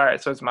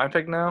right, so it's my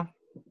pick now.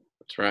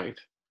 That's right.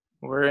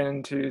 We're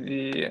into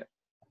the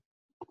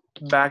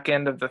back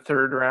end of the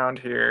third round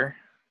here.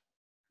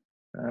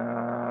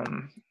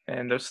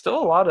 And there's still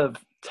a lot of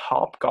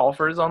top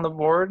golfers on the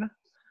board.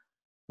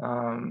 A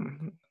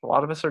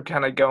lot of us are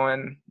kind of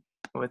going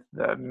with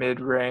the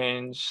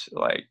mid-range,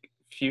 like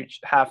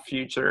half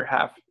future,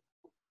 half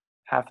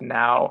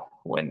now,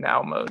 win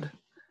now mode.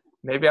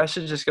 Maybe I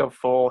should just go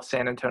full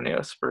San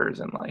Antonio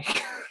Spurs and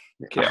like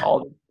get all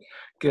the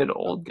good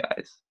old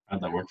guys.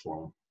 How'd that work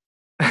for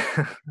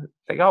them?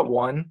 They got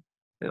one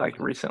like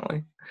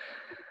recently.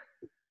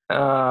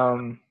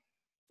 Gosh.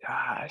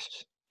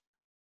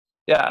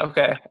 Yeah,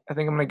 okay. I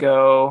think I'm going to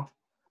go.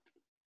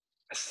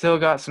 I still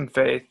got some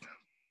faith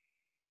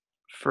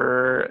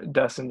for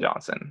Dustin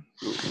Johnson.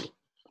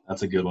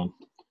 That's a good one.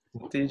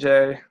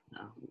 DJ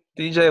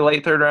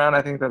late third round,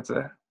 I think that's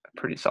a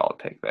pretty solid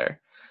pick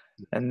there.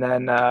 And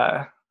then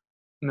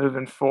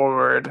moving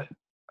forward,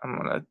 I'm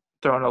going to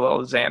throw in a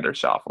little Xander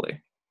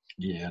Schauffele.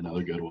 Yeah,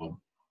 another good one.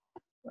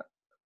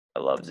 I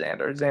love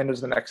Xander.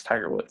 Xander's the next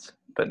Tiger Woods,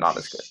 but not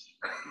as good.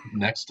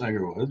 Next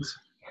Tiger Woods?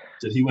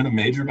 Did he win a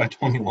major by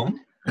 21?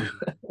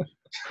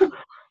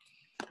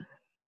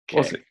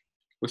 We'll see.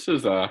 This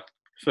is a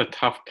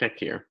tough pick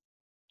here.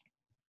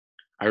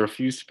 I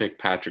refuse to pick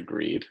Patrick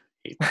Reed.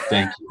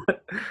 Thank you.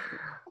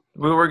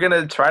 We were going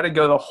to try to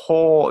go the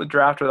whole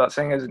draft without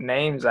saying his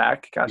name,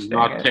 Zach. Gosh, he's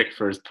not picked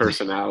for his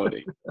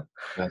personality.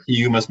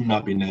 You must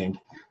not be named.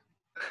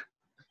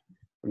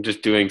 I'm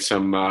just doing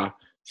some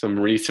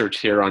research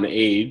here on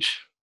age.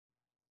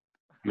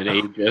 I'm an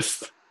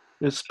ageist.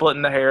 You're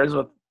splitting the hairs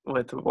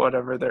with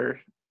whatever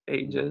their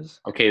age is.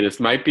 Okay, this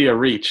might be a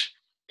reach.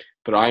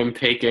 but I am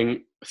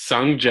taking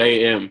Sung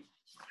J M.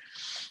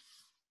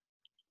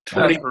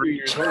 22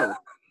 years old.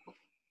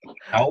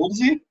 How old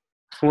is he?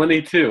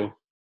 22.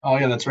 Oh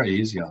yeah, that's right.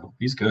 He's young.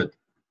 He's good.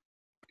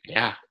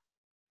 Yeah,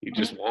 he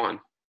just won.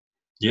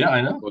 Yeah,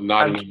 I know. Well,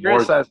 not I'm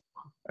anymore.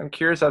 I'm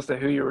curious as to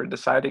who you were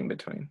deciding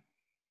between.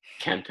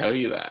 Can't tell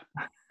you that.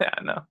 Yeah,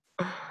 no.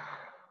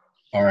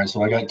 All right,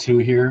 so I got 2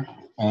 here.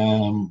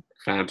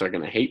 Fans are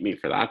gonna hate me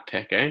for that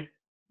pick, eh?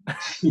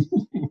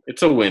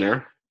 It's a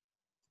winner.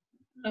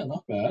 Yeah,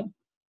 not bad.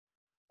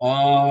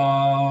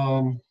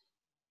 I'm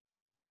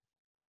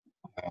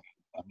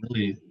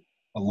really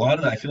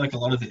I feel like a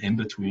lot of the in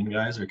between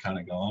guys are kind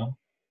of gone,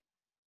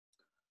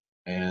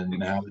 and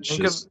now it's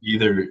just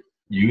either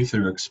youth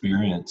or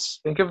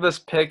experience. Think of this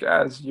pick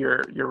as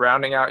you're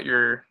rounding out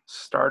your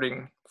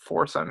starting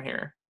foursome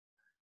here.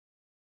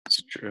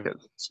 It's true.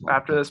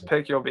 After this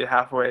pick, you'll be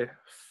halfway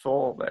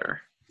full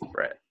there,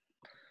 Brett.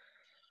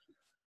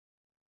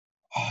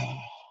 Oh,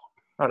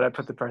 did I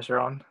put the pressure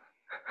on?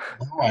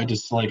 No, I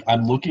just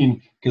I'm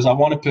looking because I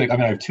want to pick. I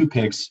mean, I have 2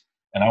 picks,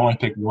 and I want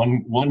to pick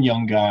one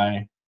young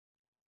guy,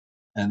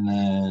 and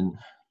then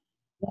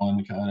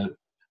one kind of.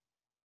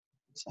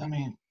 I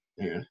mean,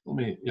 here, let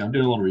me. Yeah, I'm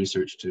doing a little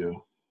research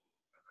too.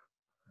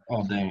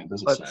 Oh dang, it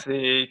doesn't Let's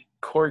say. see.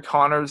 Corey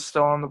Connor's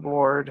still on the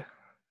board.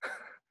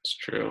 It's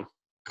true.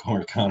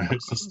 Corey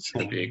Connors is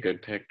Could be a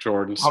good pick.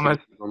 Jordan Thomas,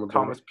 Spieth on the board.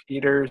 Thomas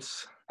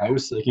Peters. I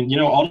was thinking,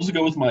 I'll just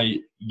go with my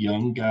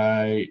young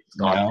guy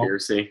Scott now,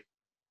 Piercy.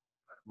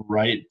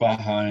 right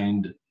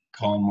behind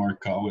Colin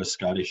Morikawa,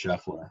 Scotty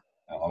Scheffler.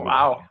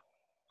 Wow.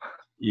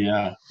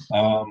 Yeah.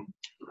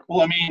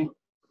 Well, I mean,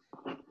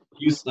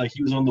 he was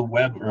on the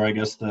web, or I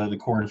guess the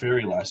Corn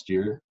Ferry last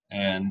year,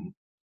 and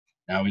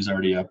now he's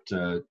already up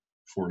to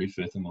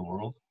 45th in the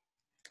world.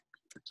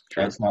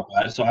 Sure. That's not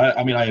bad. So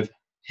I have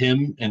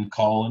him and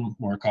Colin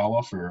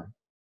Morikawa for,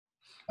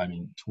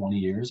 20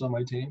 years on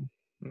my team.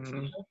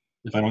 Mm-hmm.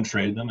 If I don't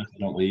trade them, if they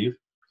don't leave.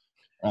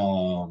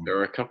 There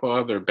were a couple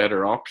other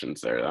better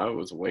options there. That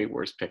was a way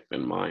worse pick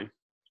than mine.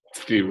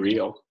 To be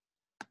real.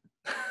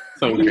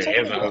 That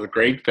was a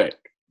great pick.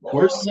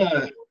 What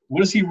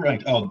is he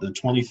ranked? Oh, the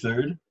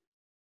 23rd?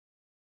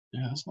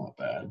 Yeah, that's not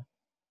bad.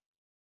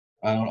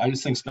 I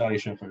just think Scotty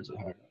Scheffler is a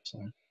higher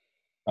upside.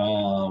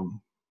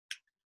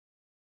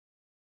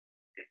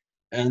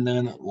 And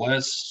then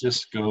let's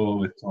just go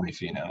with Tony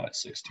Finau at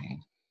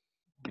 16.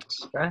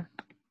 Okay.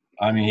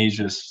 I mean, he's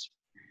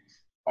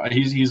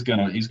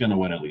gonna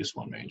win at least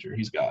one major.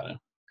 He's got it.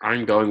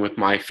 I'm going with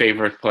my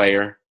favorite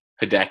player,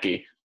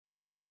 Hideki.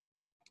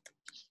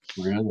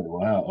 Really?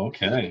 Wow.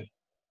 Okay.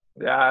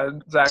 Yeah,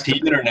 Zach.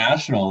 Team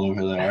International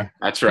over there.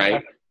 That's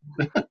right.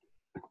 I've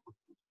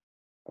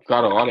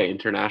got a lot of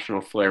international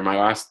flair. My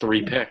last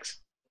 3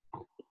 picks.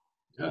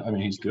 Yeah, I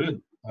mean, he's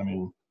good.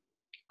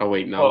 Oh,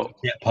 wait, no. Oh,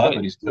 Can't putt,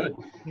 but he's good.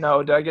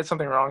 No, did I get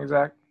something wrong,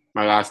 Zach?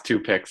 My last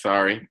 2 picks,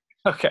 sorry.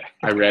 Okay.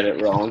 I read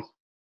it wrong.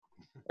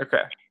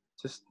 Okay.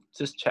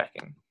 Just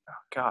checking.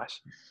 Oh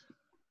gosh.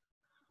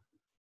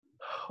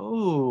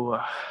 Oh,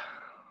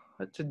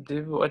 what to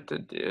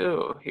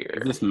do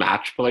here? Is this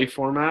match play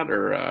format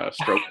or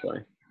stroke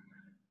play?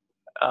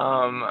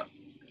 I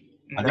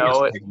think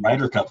No, it's like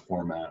Ryder Cup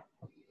format.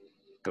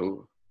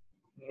 Ooh.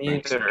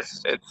 neither.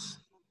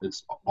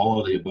 It's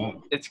all of the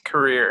above. It's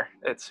career.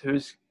 It's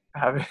who's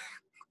having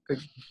the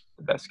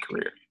best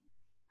career.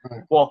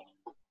 Right. Well,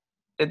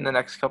 in the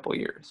next couple of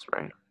years,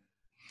 right?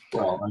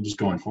 Well, I'm just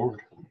going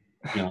forward.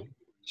 Sure.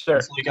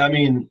 It's like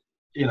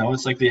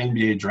it's like the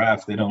NBA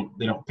draft. They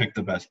don't pick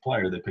the best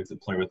player. They pick the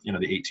player with the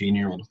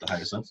 18-year-old with the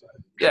highest upside.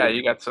 Yeah,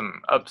 you got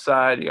some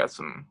upside. You got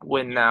some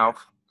win now.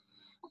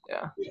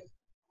 Yeah.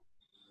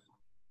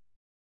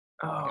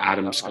 Oh,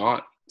 Adam God.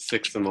 Scott,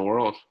 6th in the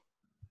world.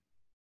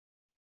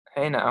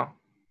 Hey now.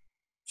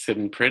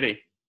 Sitting pretty.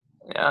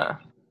 Yeah.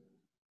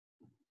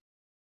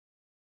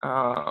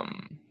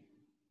 I'm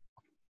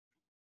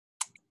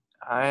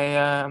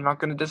not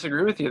going to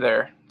disagree with you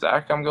there,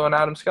 Zach. I'm going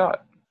Adam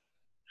Scott.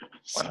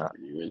 Why not?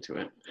 You into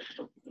it?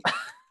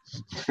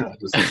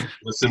 Just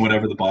listen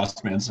whatever the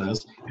boss man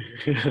says.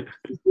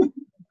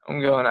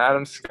 I'm going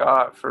Adam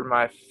Scott for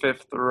my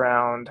 5th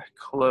round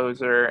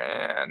closer,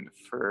 and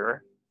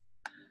for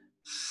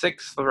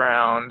 6th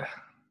round,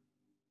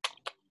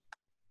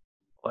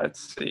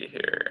 let's see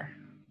here.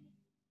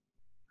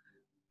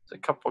 There's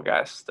a couple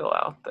guys still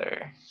out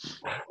there.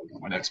 I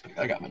got my next pick.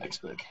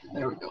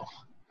 There we go.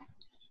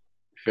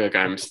 I feel like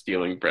I'm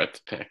stealing Brett's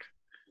pick.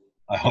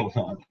 I hope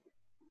not.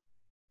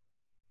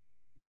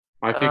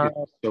 My pick is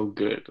so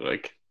good.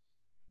 Like,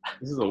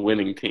 this is a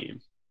winning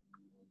team.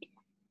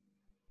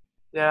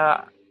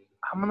 Yeah,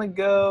 I'm gonna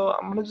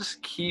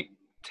just keep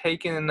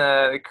taking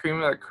the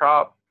cream of the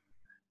crop,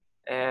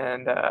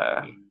 and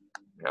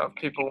if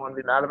people want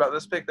to be mad about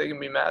this pick, they can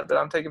be mad. But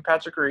I'm taking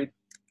Patrick Reed.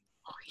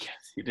 Oh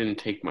yes, he didn't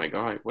take my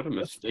guy. What a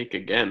mistake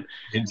again.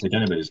 He didn't take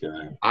anybody's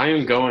guy. I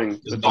am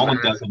going. Nolan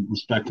doesn't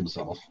respect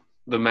himself.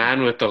 The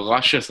man with the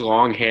luscious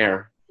long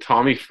hair,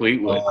 Tommy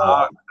Fleetwood.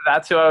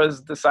 That's who I was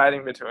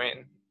deciding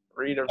between.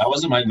 Reed or that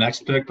wasn't my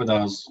next pick, but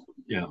that was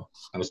 2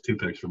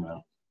 picks from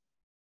now.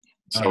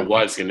 So it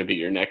was going to be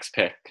your next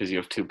pick because you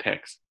have 2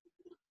 picks.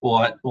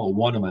 Well,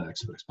 one of my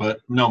next picks, but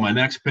no, my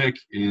next pick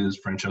is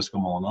Francesco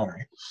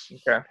Molinari.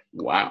 Okay.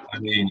 Wow. I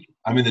mean,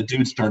 the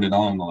dude's turned it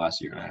on in the last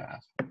year and a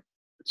half.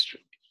 It's true.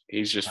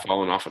 He's just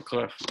fallen off a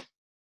cliff.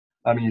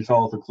 I mean, he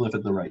fell off the cliff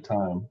at the right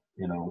time,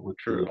 with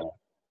True.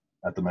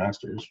 at the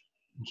Masters.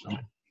 So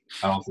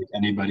I don't think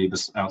anybody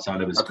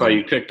outside of his That's why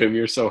you picked him.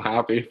 You're so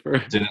happy for.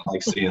 didn't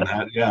like seeing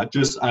that. Yeah,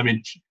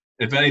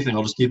 if anything,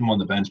 I'll just keep him on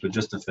the bench, but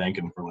just to thank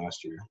him for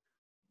last year.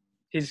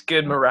 He's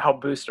good morale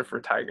booster for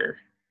Tiger.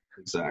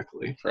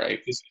 Exactly.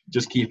 Right.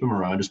 Just keep him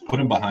around. Just put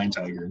him behind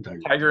Tiger and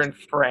Tiger. Tiger and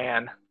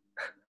Fran.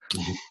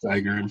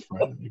 Tiger and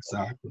Fran.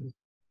 Exactly.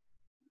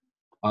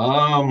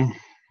 And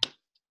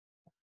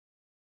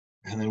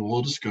then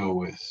we'll just go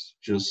with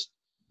just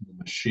the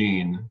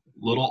machine,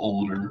 a little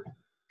older,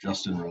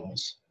 Justin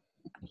Rose.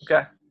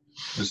 Okay.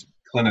 Just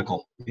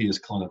clinical. He is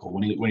clinical.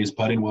 When he's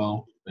putting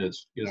well,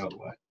 it's get out of the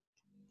way.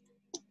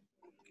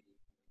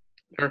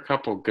 There are a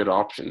couple good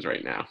options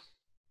right now.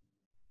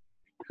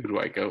 Who do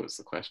I go is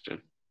the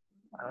question.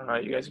 I don't know.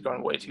 You guys are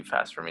going way too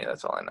fast for me.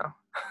 That's all I know.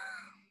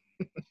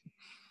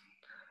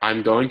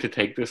 I'm going to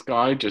take this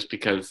guy just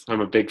because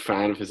I'm a big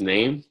fan of his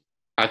name.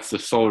 That's the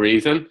sole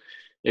reason.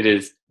 It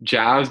is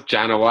Jazz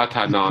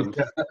Janawatanan.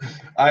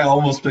 I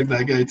almost picked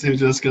that guy too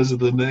just because of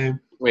the name.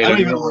 Wait, I don't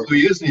even know who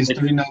he is, and he's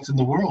 39th in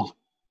the world.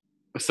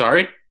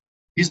 Sorry?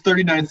 He's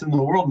 39th in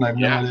the world, and I have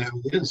no idea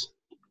who he is.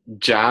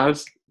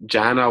 Jazz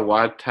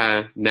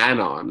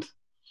Janawatananon.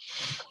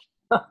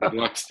 Good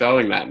luck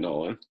spelling that,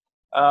 Nolan.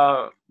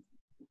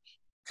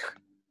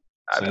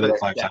 Say that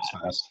 5 times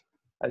fast.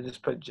 I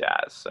just put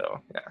Jazz,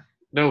 so yeah.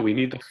 No, we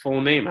need the full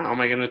name. How am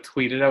I going to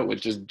tweet it out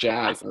with just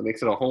Jazz? That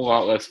makes it a whole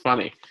lot less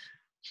funny.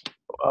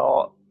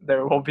 Well,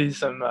 there will be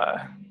some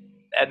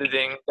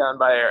editing done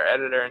by our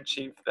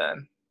editor-in-chief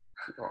then.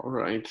 All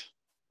right.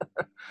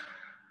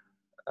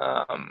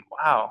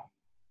 Wow.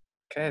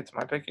 Okay, it's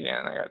my pick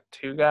again. I got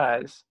 2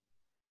 guys.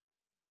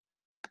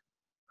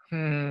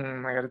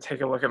 I got to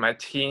take a look at my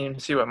team,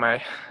 see what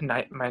my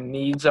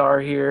needs are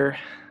here.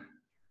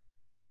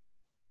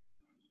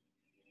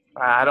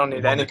 I don't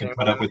need anything. Can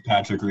put up with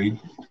Patrick Reed.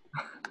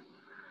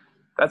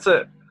 That's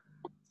it.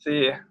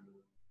 See,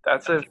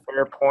 that's a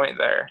fair point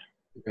there.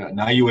 Yeah,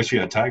 now you wish you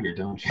had Tiger,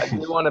 don't you? I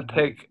do want to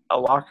pick a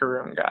locker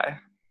room guy.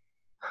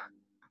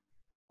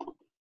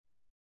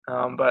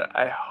 But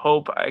I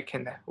hope I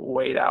can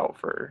wait out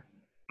for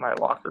my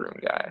locker room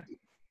guy.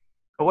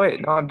 Oh,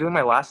 wait. No, I'm doing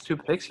my last 2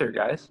 picks here,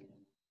 guys.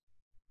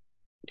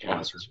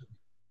 Yeah.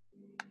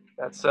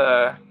 That's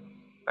that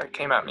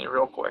came at me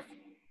real quick.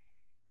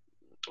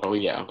 Oh,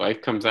 yeah.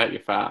 Life comes at you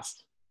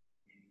fast.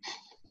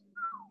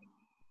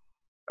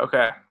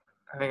 Okay.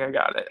 I think I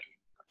got it.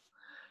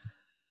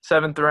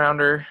 7th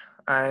rounder.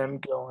 I am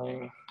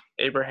going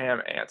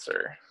Abraham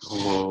Answer.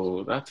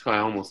 Oh, that's who I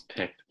almost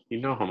picked. You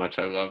know how much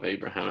I love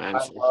Abraham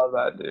Answer. I love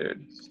that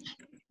dude.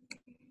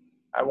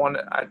 I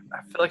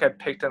feel like I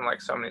picked him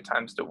like so many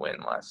times to win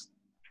last.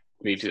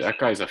 Me too. That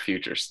guy's a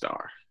future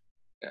star.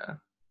 Yeah.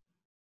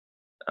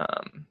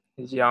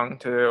 He's young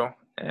too,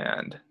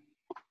 and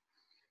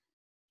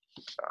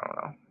I don't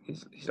know.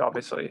 He's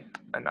obviously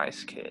a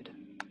nice kid.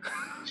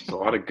 There's a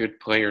lot of good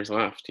players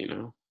left,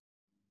 Yeah,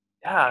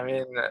 I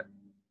mean,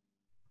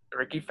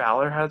 Ricky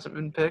Fowler hasn't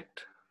been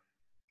picked.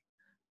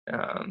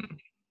 You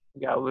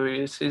got Louis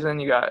this season.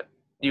 You got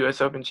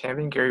U.S. Open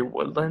champion Gary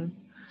Woodland.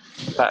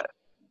 You got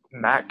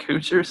Matt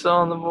Kuchar still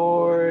on the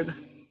board.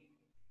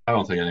 I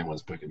don't think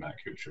anyone's picking Matt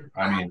Kuchar.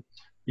 I mean,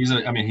 he's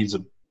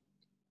in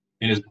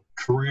his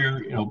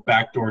career,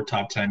 backdoor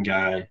top 10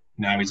 guy.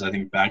 Now he's, I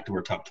think,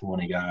 backdoor top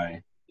 20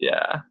 guy.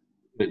 Yeah.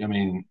 But I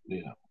mean,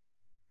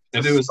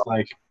 if it was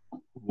like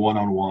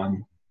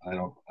one-on-one, I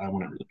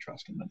wouldn't really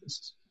trust him at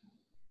this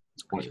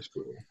point in his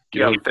career.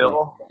 You got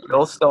Phil.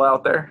 Phil's still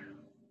out there.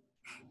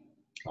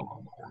 Come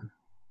on,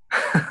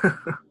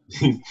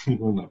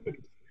 we're not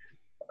picking.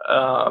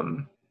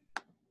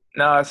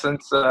 No,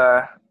 since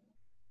I'm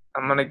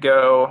gonna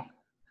go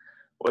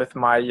with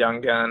my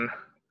young gun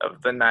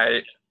of the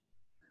night.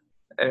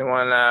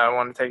 Anyone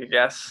want to take a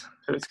guess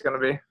who it's gonna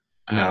be?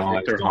 No,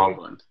 Victor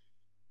Hovland.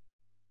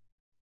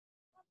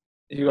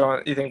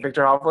 You think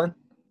Victor Hovland?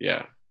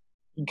 Yeah.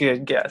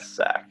 Good guess,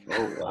 Zach.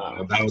 Oh,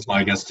 wow. That was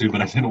my guess too,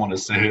 but I didn't want to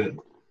say it.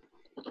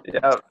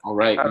 Yeah. All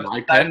right,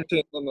 my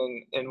pick.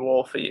 in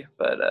Wolfie,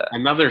 but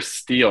another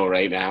steal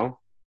right now.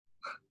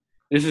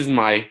 This is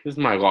my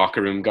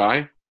locker room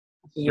guy.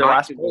 This is your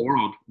last in the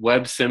world,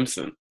 Webb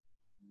Simpson.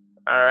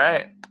 All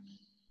right,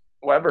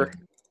 Weber.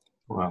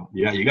 Well,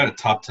 yeah, you got a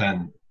top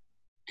 10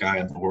 guy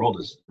in the world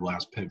as your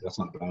last pick. That's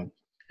not bad.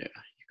 Yeah,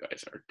 you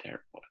guys are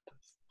terrible at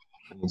this.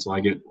 And so I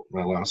get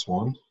my last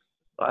one.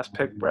 Last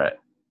pick, Brett.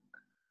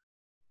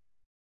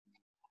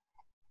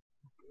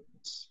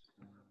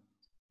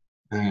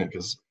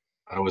 Because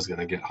I was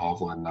gonna get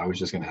Hovland. I was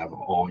just gonna have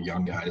all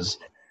young guys.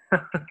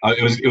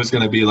 It was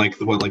gonna be like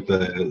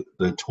the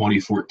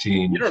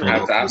 2014. You don't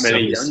have that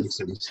many young.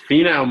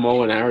 Finau,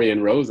 Molinari,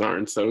 and Rose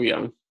aren't so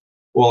young.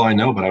 Well, I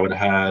know, but I would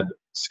have had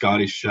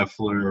Scotty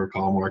Scheffler,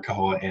 Colin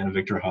Morikawa, and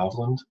Victor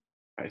Hovland.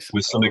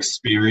 with some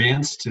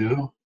experience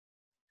too.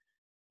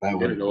 That I'm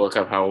gonna would go look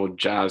up how old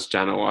Jazz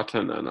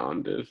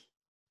Janawatanan is.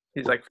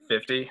 He's like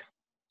 50.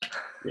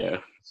 Yeah,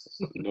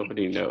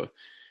 nobody knows.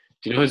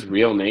 Do you know his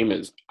real name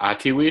is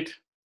Atiwit?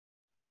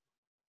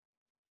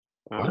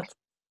 What?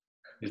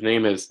 His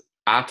name is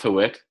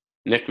Atawit,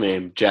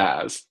 nickname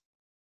Jazz.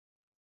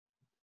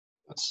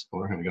 That's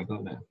where I got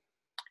that name.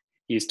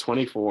 He's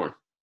 24.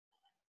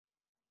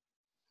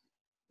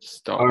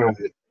 Stop. All right,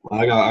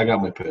 I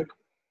got my pick.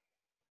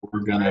 We're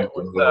gonna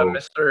With go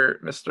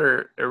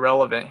Mr.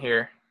 Irrelevant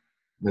here.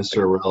 Mr.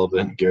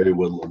 Irrelevant, Gary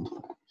Woodland.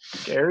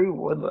 Gary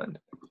Woodland.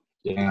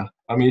 Yeah,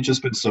 I mean, he's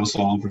just been so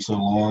solid for so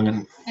long,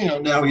 and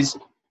now he's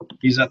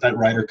at that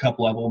Ryder Cup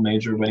level,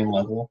 major Wayne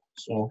level.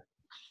 So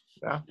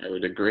I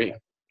would agree.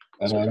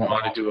 I So we don't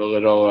want to do a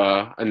little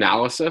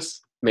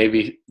analysis.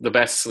 Maybe the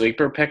best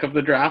sleeper pick of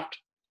the draft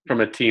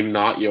from a team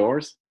not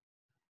yours.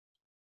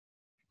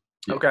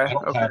 Yeah, Okay.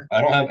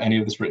 I don't have any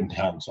of this written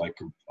down, so I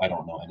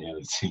don't know any of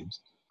the teams.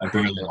 I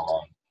barely know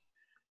one.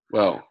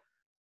 Well,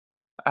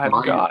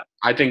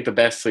 I think the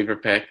best sleeper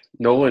pick,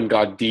 Nolan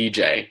got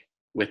DJ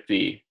with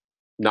the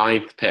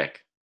 9th pick.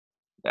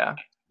 Yeah.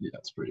 Yeah,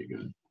 that's pretty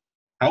good.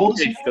 How old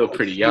is he? He's still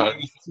pretty young.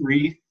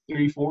 33,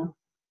 34?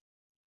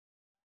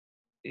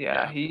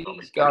 Yeah,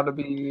 he's got to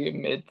be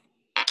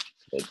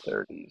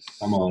mid-30s.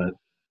 I'm on it.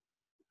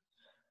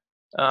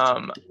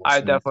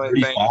 I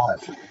definitely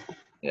 35. think.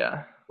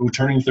 Yeah. Ooh,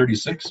 turning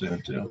 36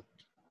 soon too.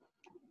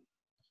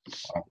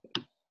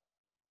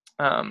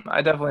 Wow.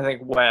 I definitely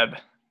think Webb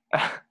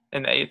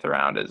in the 8th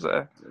round is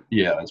a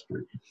that's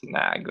pretty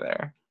snag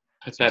there.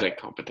 Pathetic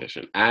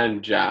competition.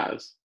 And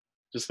Jazz.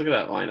 Just look at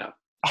that lineup.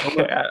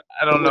 Okay,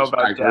 I don't know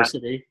about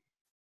diversity.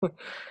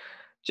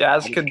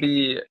 Jazz could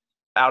be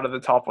out of the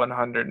top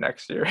 100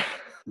 next year.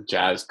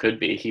 Jazz could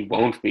be. He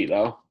won't be,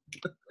 though.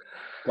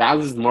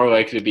 Jazz is more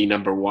likely to be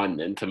number 1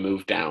 than to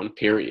move down,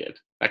 period.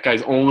 That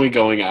guy's only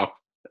going up.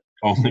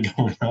 Only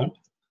going up?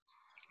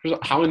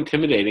 How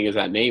intimidating is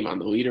that name on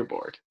the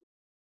leaderboard?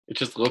 It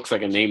just looks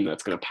like a name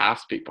that's going to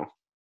pass people.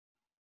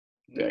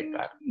 Like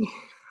that.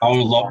 I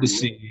would love to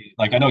see,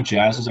 I know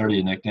Jazz is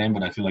already a nickname,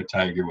 but I feel like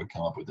Tiger would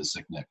come up with a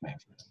sick nickname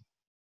for him.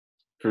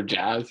 For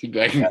Jazz? He'd be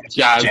like,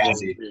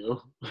 Jazzy.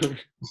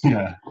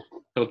 Yeah.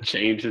 He'll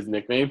change his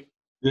nickname?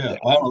 Yeah.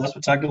 Well, that's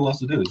what Tiger loves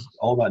to do. It's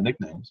all about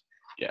nicknames.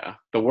 Yeah.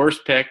 The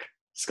worst pick,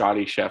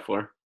 Scotty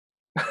Scheffler.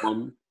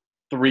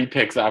 3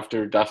 picks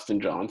after Dustin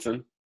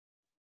Johnson.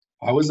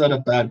 How is that a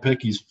bad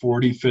pick? He's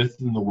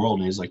 45th in the world,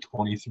 and he's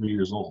 23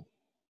 years old.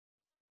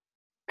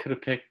 Could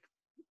have picked,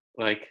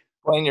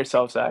 Blame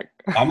yourself, Zach.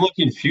 I'm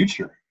looking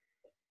future.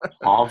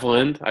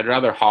 Hovland. I'd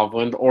rather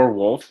Hovland or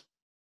Wolf.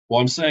 Well,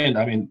 I'm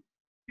saying,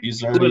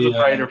 he's already a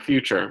brighter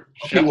future.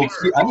 Okay, well,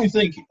 I don't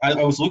think I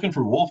was looking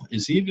for Wolf.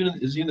 Is he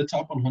in the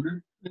top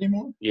 100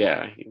 anymore?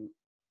 Yeah,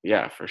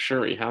 for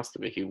sure he has to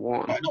be. He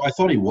won. I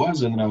thought he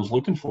was, and then I was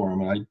looking for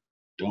him, and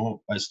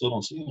I still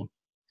don't see him.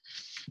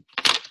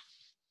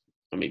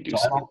 Let me do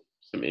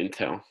some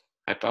intel.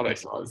 I thought I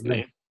saw his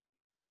name.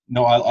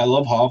 No, I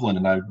love Hovland,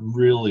 and I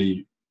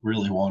really,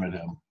 really wanted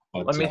him.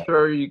 But let me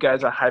throw you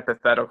guys a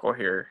hypothetical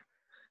here.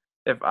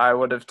 If I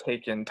would have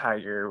taken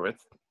Tiger with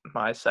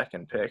my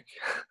 2nd pick,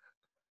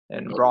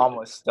 and Rahm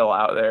was still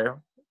out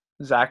there,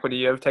 Zach, would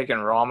you have taken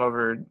Rahm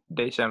over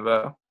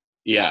DeChambeau?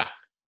 Yeah.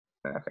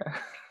 Okay.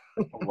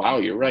 Wow,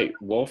 you're right.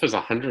 Wolf is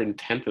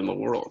 110th in the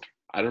world.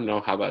 I don't know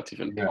how that's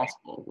even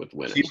possible with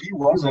winning. He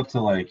was up to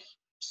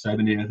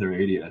 70th or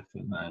 80th,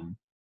 and then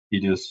he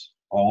just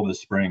all the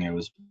spring it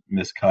was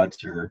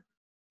miscuts or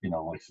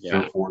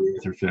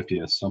 40th or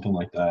 50th, something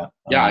like that.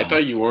 Yeah, I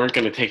thought you weren't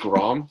going to take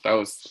Rahm.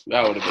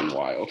 That would have been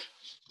wild.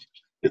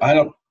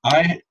 I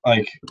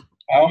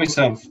always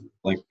have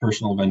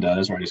personal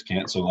vendettas where I just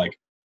can't. So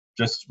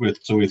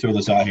so we throw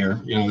this out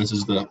here. This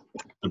is the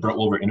Brett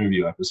Wolver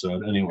interview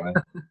episode. Anyway,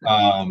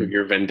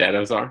 your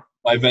vendettas are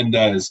my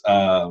vendettas,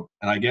 and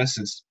I guess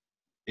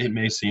it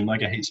may seem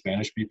like I hate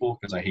Spanish people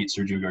because I hate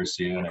Sergio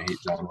Garcia and I hate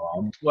John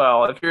Rahm.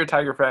 Well, if you're a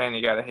Tiger fan,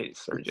 you gotta hate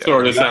Sergio.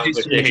 Sort of sounds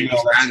like you hate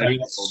Spanish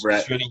people,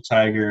 Brett. Shitty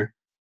Tiger.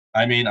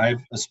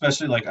 I've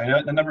especially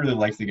I never really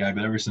liked the guy,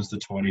 but ever since the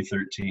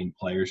 2013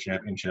 Players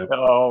Championship,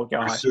 oh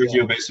gosh,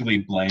 Sergio basically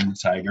blamed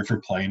Tiger for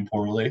playing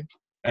poorly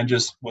and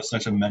just was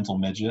such a mental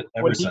midget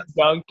ever since.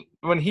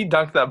 When he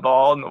dunked that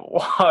ball in the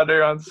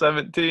water on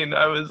 17,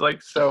 I was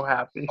so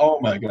happy. Oh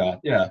my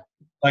god, yeah.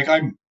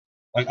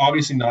 I'm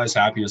obviously not as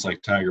happy as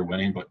Tiger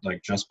winning, but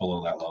just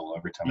below that level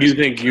every time. You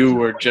think you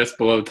were just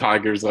below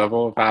Tiger's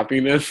level of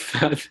happiness?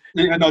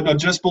 Yeah, no,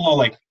 just below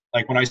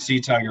when I see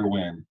Tiger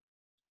win.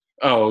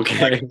 Oh,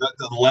 okay.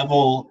 The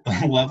level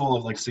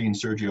of seeing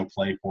Sergio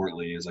play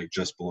poorly is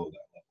just below that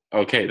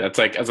level. Okay, that's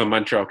as a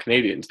Montreal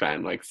Canadiens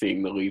fan,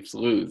 seeing the Leafs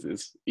lose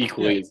is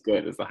equally as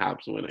good as the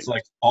Habs winning. It's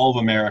all of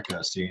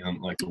America seeing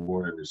the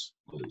Warriors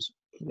lose.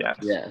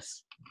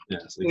 Yes.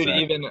 Exactly.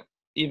 Dude,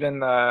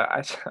 even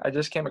I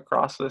just came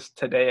across this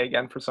today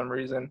again for some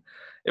reason.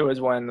 It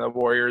was when the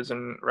Warriors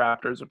and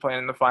Raptors were playing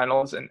in the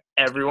finals, and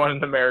everyone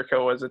in America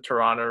was a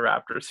Toronto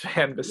Raptors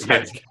fan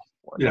besides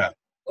California.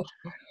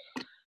 Yeah.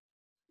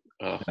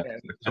 Ugh.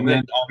 And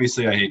then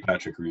obviously I hate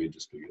Patrick Reed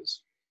just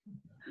because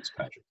it's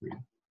Patrick Reed.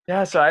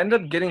 Yeah, so I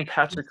ended up getting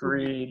Patrick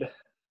Reed.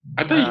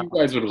 I bet you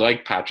guys would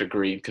like Patrick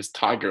Reed because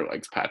Tiger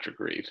likes Patrick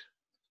Reed.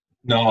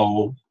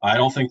 No, I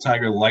don't think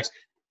Tiger likes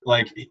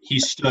he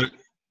stuck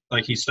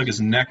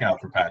his neck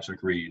out for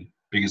Patrick Reed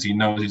because he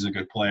knows he's a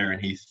good player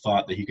and he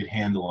thought that he could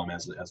handle him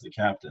as the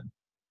captain.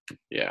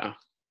 Yeah.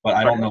 But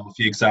I don't know if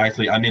he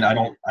exactly. I mean, I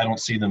don't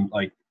see them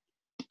like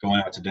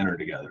going out to dinner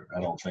together. I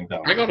don't think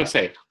that. I gotta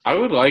say, I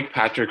would like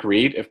Patrick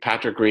Reed if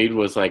Patrick Reed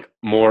was like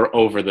more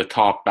over the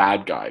top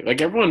bad guy.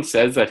 Like everyone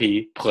says that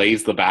he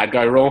plays the bad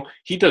guy role.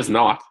 He does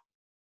not.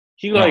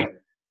 He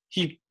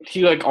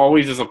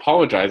always is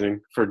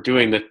apologizing for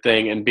doing the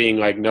thing and being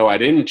like, no, I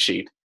didn't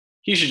cheat.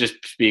 He should just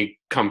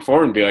come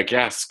forward and be like,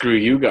 yeah, screw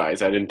you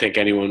guys. I didn't think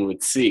anyone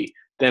would see.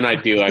 Then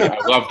I'd be like,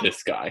 I love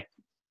this guy.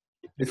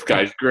 This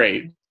guy's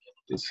great.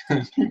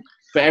 But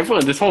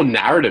everyone, this whole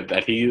narrative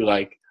that he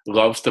like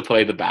loves to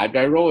play the bad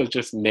guy role is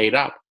just made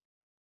up.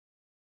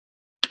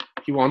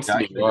 He wants to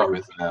be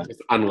loved.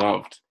 It's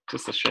unloved.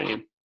 Just a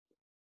shame.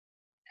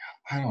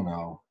 I don't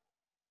know.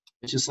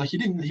 It's just like he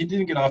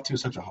didn't get off to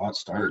such a hot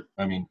start.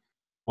 I mean,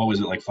 what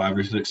was it, like 5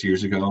 or 6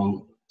 years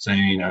ago,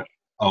 saying,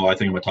 "Oh, I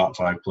think I'm a top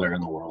 5 player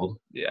in the world."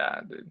 Yeah,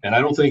 dude. And I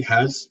don't think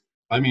he's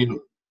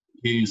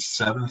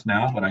 7th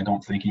now, but I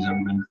don't think he's ever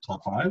been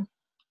top 5.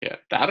 Yeah,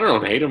 that I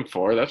don't hate him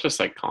for. That's just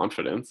like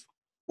confidence.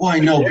 Well, I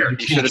know,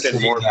 but he should have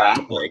been more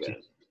that. bad.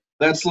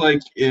 That's like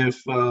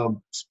if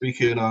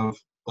speaking of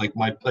like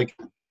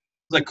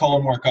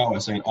Colin Morikawa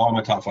saying, "Oh, I'm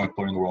a top 5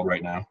 player in the world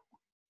right now."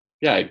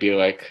 Yeah, I'd be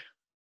like,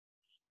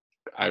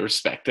 I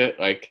respect it.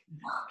 Like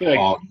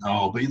oh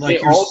no, but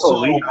like you're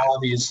so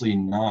obviously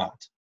not.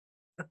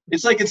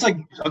 It's like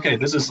okay,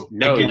 this is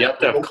no. Again, you have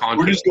to have confidence.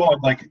 We're just going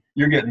like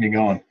you're getting me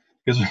going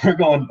because we're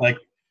going like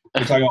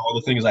we're talking about all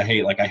the things I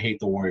hate. Like I hate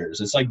the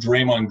Warriors. It's like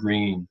Draymond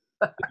Green.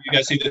 Did you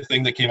guys see the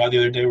thing that came out the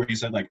other day where he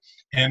said like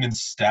him and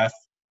Steph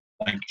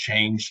like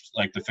changed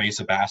like the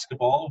face of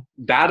basketball?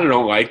 That I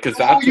don't like because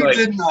that's you like,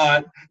 did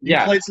not. You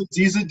yeah. played some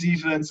decent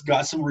defense,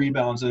 got some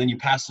rebounds, and then you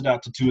passed it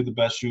out to 2 of the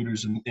best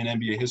shooters in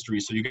NBA history,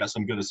 so you got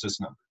some good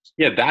assist numbers.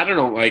 Yeah, that I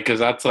don't like because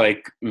that's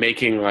like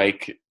making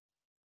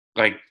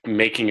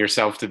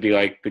yourself to be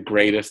like the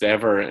greatest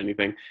ever or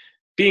anything.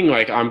 Being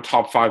like I'm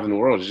top 5 in the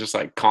world is just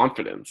like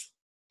confidence.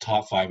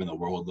 Top 5 in the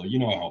world, though. You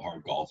know how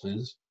hard golf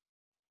is.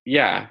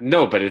 Yeah,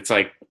 no, but it's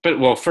like,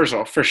 first of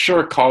all, for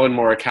sure, Colin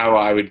Morikawa,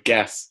 I would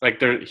guess,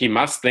 like he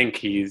must think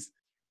he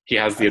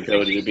has the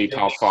ability to be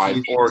top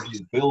 5, or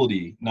his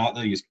ability, not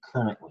that he's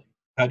currently.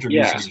 Patrick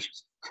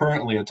is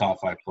currently a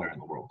top 5 player in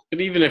the world. But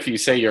even if you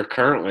say you're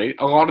currently,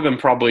 a lot of them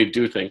probably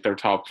do think they're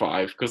top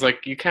 5 because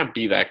like you can't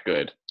be that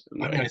good.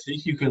 I mean, I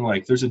think you can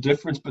like. There's a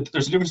difference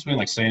between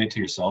like saying it to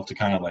yourself to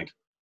kind of like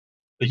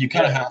you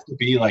kind of have to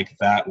be like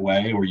that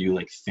way, where you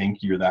like think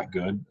you're that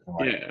good. And,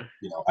 like,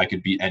 I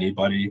could beat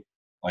anybody.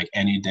 Like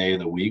any day of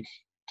the week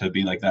to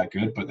be like that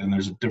good, but then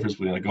there's a difference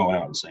between like going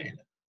out and saying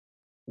it.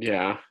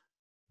 Yeah.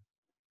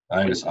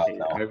 I wish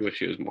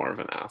he was more of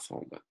an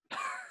asshole,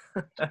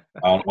 but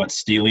what,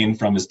 stealing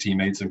from his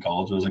teammates in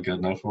college wasn't good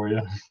enough for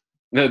you?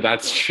 No,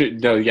 that's true.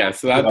 No, yeah,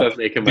 so that does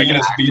make him like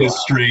being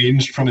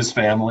estranged from his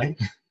family.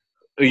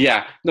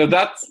 Yeah. No,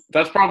 that's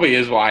probably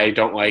is why I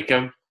don't like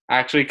him,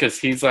 actually, because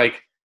he's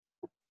like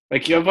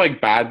you have like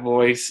bad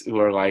boys who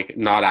are like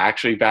not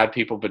actually bad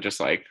people, but just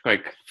like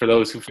for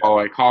those who follow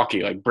like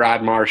hockey, like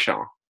Brad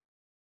Marchand.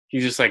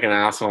 He's just like an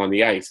asshole on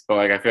the ice, but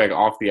like I feel like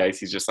off the ice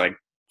he's just like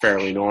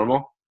fairly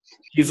normal.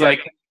 He's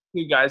like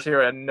you guys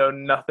here know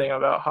nothing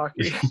about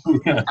hockey.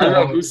 I don't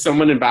know who's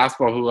someone in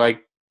basketball who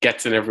like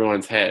gets in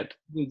everyone's head.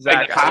 Exactly.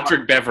 Like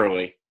Patrick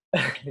Beverly.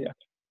 Yeah.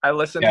 I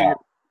listened to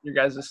your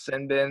guys'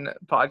 Sin Bin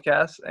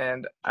podcast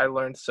and I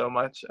learned so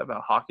much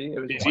about hockey. It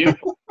was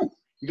wonderful.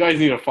 You guys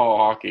need to follow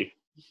hockey.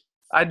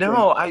 I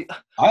know. I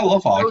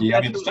love hockey.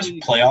 I mean, especially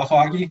playoff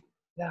hockey.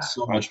 Yeah,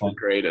 so much fun.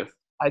 Greatest.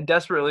 I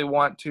desperately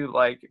want to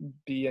like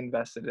be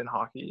invested in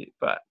hockey,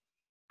 but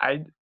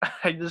I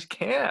just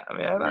can't,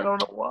 man. I don't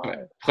know why.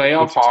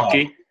 Playoff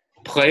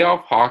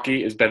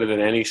hockey is better than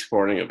any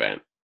sporting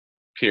event.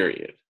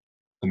 Period.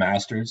 The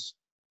Masters,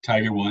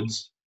 Tiger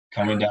Woods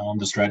coming down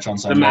the stretch on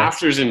Sunday. The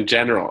Masters in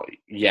general,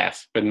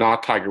 yes, but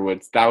not Tiger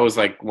Woods. That was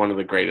like one of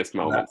the greatest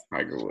moments.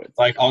 Tiger Woods.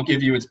 Like I'll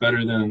give you, it's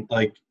better than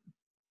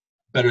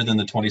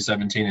the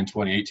 2017 and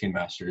 2018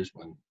 Masters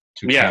when.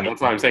 Yeah,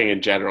 that's what I'm saying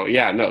in general.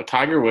 Yeah, no,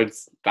 Tiger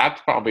Woods,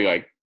 that's probably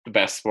like the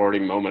best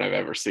sporting moment I've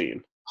ever seen. I don't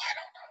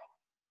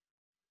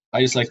know.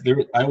 I just like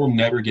I will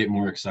never get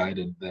more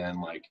excited than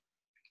like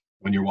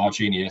when you're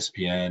watching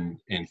ESPN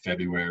in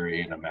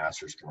February and a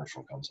Masters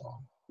commercial comes on.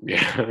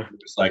 Yeah.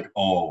 It's like,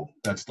 oh,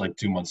 that's like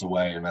 2 months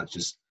away, and that's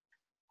just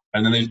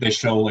and then they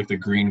show like the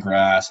green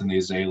grass and the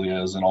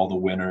azaleas and all the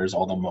winners,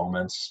 all the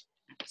moments.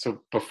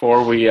 So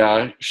before we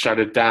shut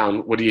it down,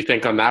 what do you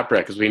think on that,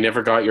 Brett? Because we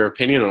never got your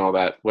opinion on all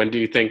that. When do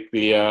you think do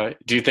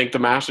you think the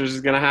Masters is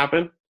going to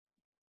happen?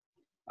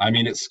 I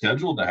mean, it's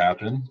scheduled to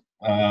happen.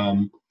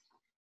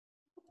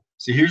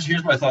 See,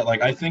 here's my thought.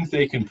 Like, I think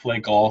they can play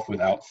golf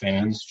without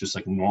fans, just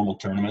like normal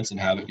tournaments, and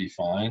have it be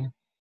fine.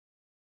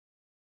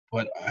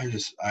 But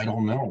I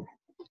don't know.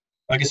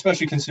 Like,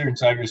 especially considering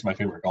Tiger is my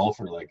favorite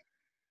golfer. Like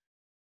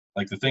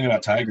the thing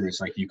about Tiger is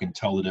like you can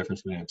tell the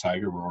difference between a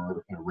Tiger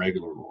roar and a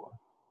regular roar,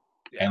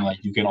 and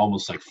like you can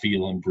almost like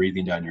feel him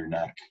breathing down your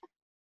neck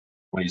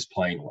when he's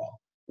playing well.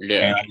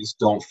 Yeah. And I just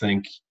don't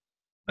think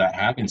that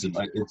happens. And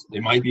like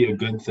it might be a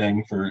good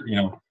thing for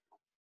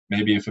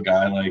maybe if a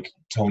guy like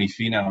Tony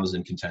Finau is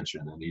in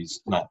contention and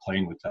he's not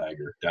playing with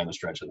Tiger down the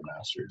stretch of the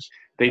Masters.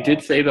 They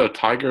did say, though,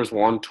 Tiger's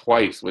won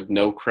twice with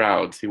no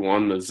crowds. He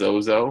won the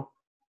Zozo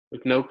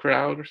with no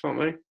crowd or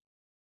something.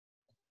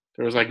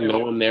 There was, like, no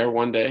one there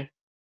one day.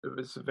 It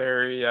was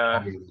very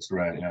That's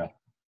right, yeah.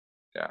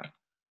 yeah.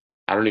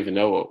 I don't even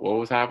know what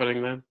was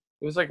happening then.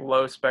 It was like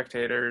low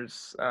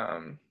spectators.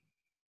 Oh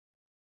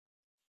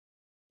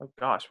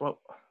gosh, what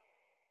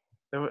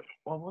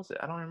was it?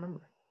 I don't remember.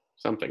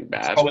 Something It's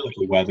bad. probably like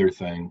a weather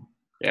thing.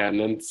 Yeah, and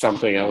then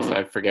something else.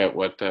 I forget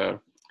what. There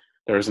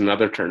was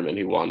another tournament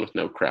he won with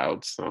no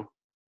crowds, so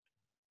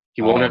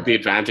he won't have the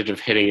advantage of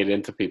hitting it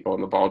into people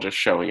and the ball just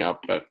showing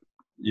up. But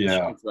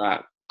yeah,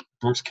 that.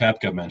 Brooks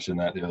Koepka mentioned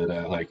that the other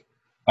day. Like,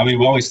 I mean,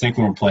 we always think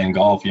when we're playing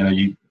golf,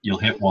 you'll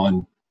hit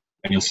one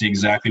and you'll see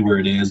exactly where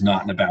it is,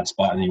 not in a bad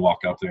spot, and then you walk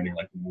up there and you're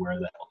like, where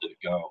the hell did it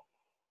go?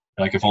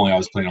 Like, if only I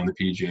was playing on the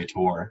PGA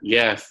Tour.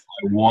 Yes.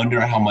 I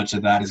wonder how much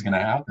of that is going to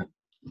happen.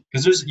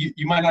 Because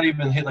you might not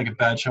even hit like a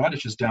bad shot.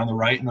 It's just down the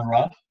right in the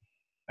rough,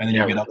 and then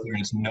you get up there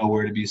and it's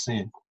nowhere to be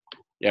seen.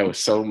 Yeah, with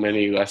so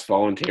many less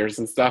volunteers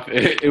and stuff,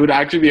 it would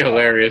actually be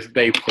hilarious if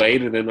they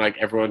played and then like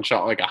everyone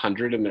shot like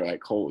 100 and they're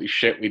like, holy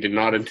shit, we did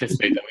not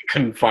anticipate that we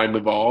couldn't find the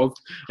balls.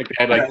 Like they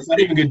had like it's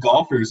not even good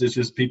golfers. It's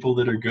just people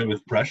that are good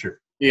with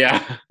pressure.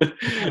 Yeah.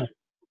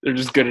 They're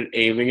just good at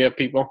aiming at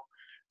people.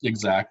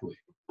 Exactly.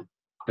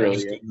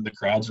 Brilliant. The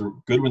crowds are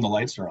good when the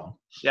lights are on.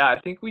 Yeah, I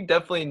think we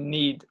definitely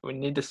need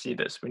to see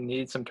this. We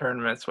need some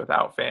tournaments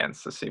without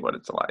fans to see what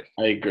it's like.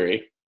 I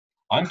agree.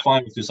 I'm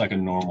fine with just like a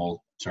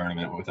normal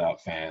tournament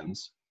without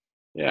fans.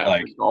 Yeah,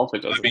 like golf,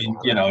 it doesn't. I mean,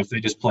 if they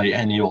just play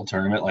any old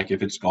tournament, like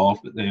if it's golf,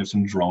 they have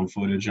some drone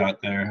footage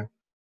out there.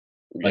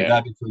 Like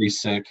that'd be pretty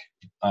sick.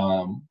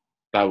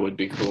 That would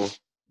be cool.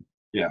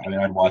 Yeah, I mean,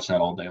 I'd watch that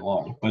all day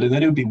long. But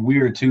then it would be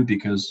weird too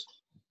because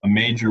a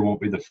major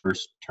won't be the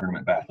first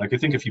tournament back. Like I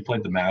think if you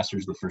played the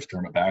Masters the first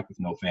tournament back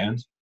with no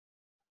fans,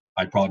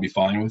 I'd probably be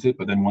fine with it.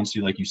 But then once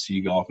you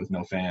see golf with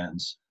no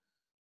fans,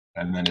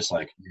 and then it's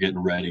like you're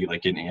getting ready,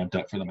 like getting amped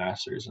up for the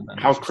Masters. And then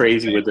how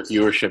crazy would the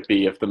viewership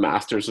be if the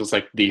Masters was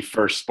like the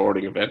first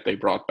sporting event they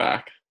brought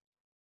back?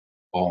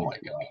 Oh my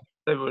god!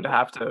 They would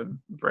have to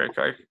break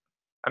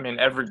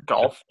every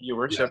golf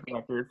viewership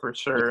record for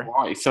sure.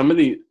 Why?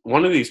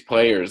 One of these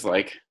players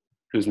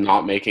who's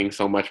not making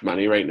so much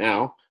money right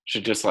now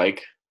should just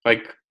like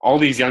all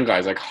these young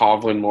guys like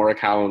Hovland,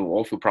 Morikawa, and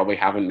Wolf who probably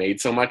haven't made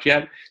so much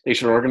yet. They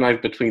should organize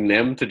between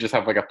them to just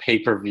have like a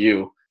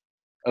pay-per-view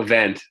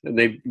event, and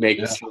they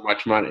make so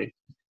much money.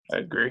 I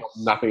agree.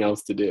 Nothing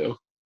else to do.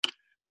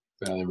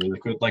 Yeah, they really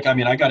could.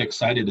 I got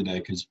excited today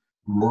because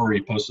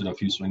Rory posted a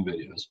few swing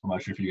videos. I'm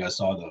not sure if you guys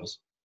saw those.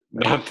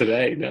 Not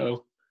today,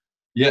 no.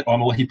 Yeah,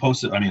 well, he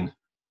posted.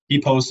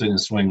 He posted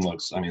his swing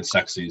looks.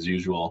 Sexy as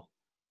usual.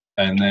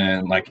 And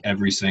then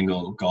every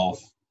single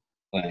golf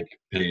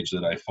page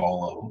that I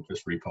follow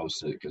just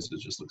repost it because it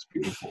just looks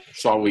beautiful.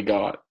 That's all we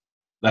got.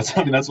 That's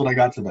what I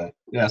got today.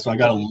 Yeah, so I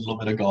got a little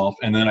bit of golf,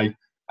 and then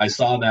I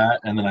saw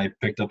that, and then I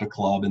picked up a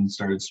club and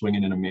started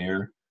swinging in a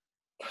mirror.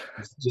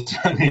 Just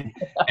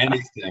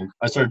anything.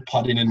 I started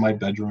putting in my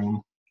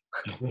bedroom.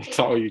 That's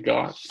all you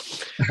got.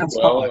 I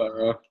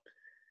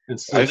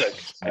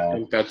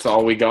think that's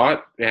all we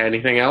got.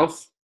 Anything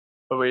else?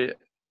 But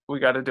we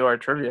got to do our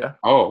trivia.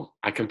 Oh,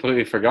 I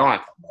completely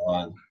forgot.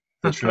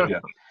 The trivia.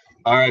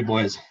 All right,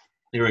 boys.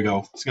 Here we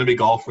go. It's gonna be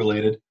golf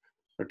related.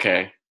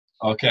 Okay.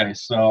 Okay.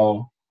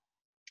 So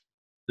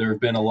there have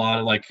been a lot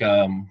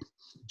of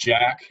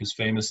Jack has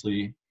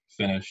famously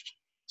finished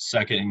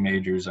second in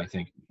majors, I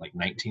think,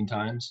 19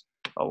 times.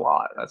 A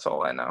lot. That's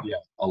all I know. Yeah,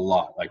 a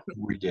lot.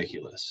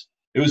 Ridiculous.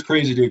 It was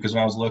crazy, dude, because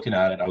when I was looking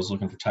at it, I was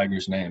looking for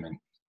Tiger's name, and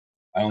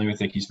I don't even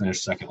think he's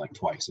finished second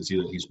twice. It's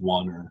either he's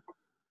won or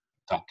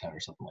top 10 or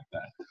something like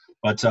that.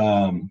 But,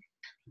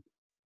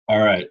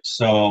 all right.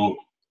 So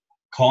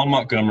Colin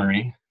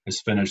Montgomery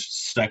has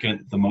finished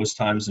second the most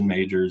times in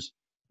majors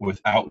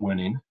without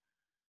winning.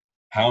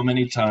 How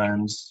many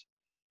times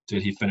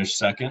did he finish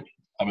second?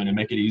 I'm going to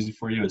make it easy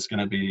for you. It's going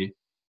to be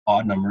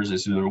odd numbers.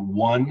 It's either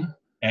 1,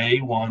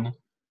 A1,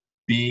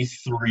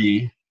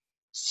 B3,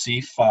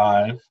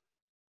 C5,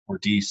 or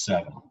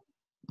D7.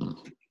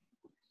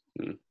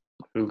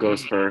 Who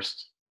goes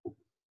first?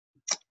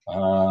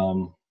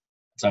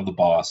 Let's have the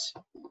boss,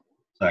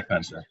 Zach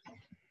Pencer.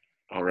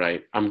 All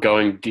right. I'm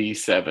going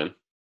D7.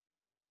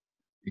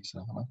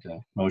 D7,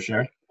 okay.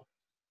 Moshe?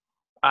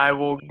 I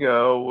will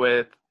go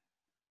with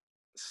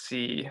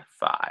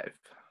C5.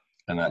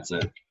 And that's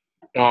it.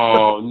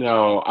 Oh,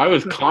 no. I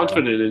was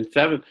confident in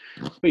 7.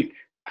 Wait,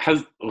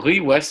 Lee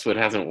Westwood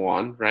hasn't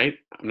won, right?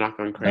 I'm not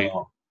going crazy.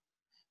 No.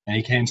 And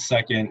he came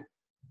second,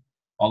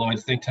 although I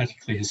think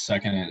technically his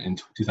second in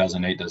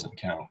 2008 doesn't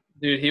count.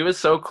 Dude, he was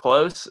so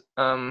close.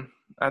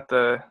 at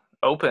the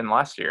Open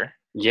last year.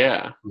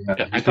 Yeah.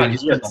 Yeah, I thought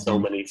he had so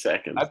many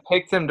seconds. I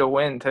picked him to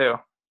win too.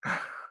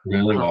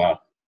 Really? Wow.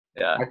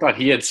 Yeah. I thought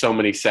he had so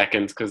many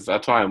seconds because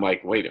that's why I'm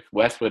like, wait, if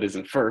Westwood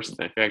isn't first,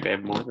 I feel like they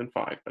have more than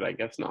 5, but I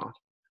guess not.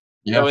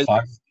 Yeah, was-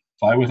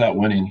 five without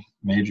winning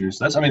majors.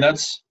 That's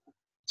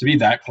to be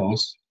that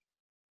close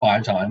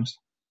 5 times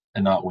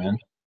and not win.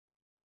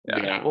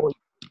 Yeah. Well,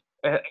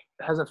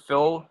 hasn't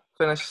Phil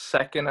finished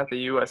second at the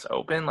U.S.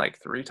 Open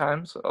like 3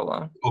 times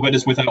alone? Oh, but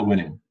it's without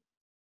winning.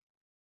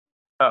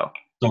 Oh.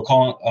 So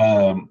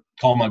Colin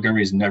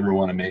Montgomery's never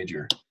won a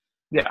major.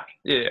 Yeah.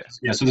 Yeah,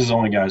 so this is the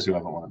only guys who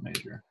haven't won a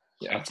major.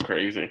 Yeah, that's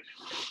crazy.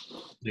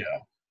 Yeah.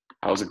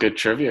 That was a good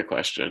trivia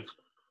question.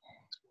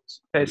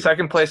 Hey,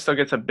 second place still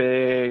gets a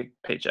big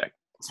paycheck.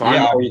 So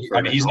Yeah,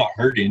 I'm he's not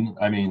hurting.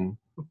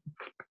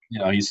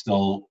 He's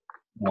still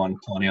won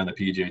plenty on the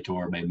PGA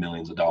Tour, made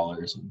millions of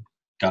dollars, and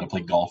got to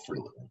play golf for a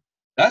living.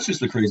 That's just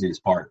the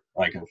craziest part.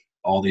 Like, of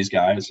all these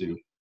guys who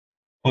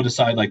put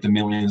aside like the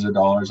millions of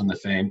dollars and the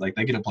fame, like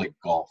they get to play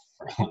golf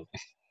for a living.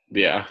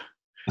 Yeah.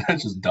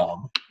 That's just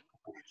dumb.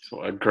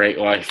 So a great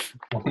life.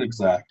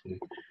 Exactly.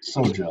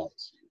 So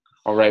jealous.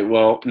 All right.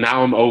 Well,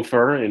 now I'm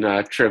over in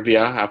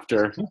trivia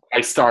after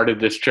I started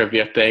this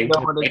trivia thing. You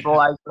know what it's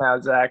like now,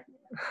 Zach.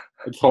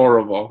 It's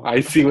horrible.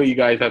 I see what you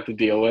guys have to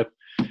deal with.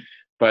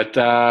 But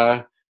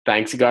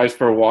thanks, you guys,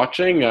 for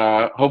watching.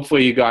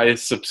 Hopefully you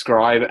guys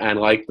subscribe and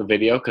like the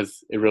video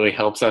because it really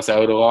helps us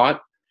out a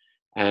lot.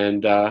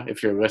 And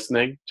if you're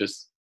listening,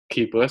 just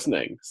keep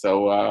listening.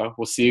 So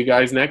we'll see you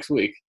guys next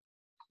week.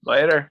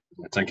 Later.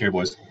 Take care,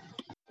 boys.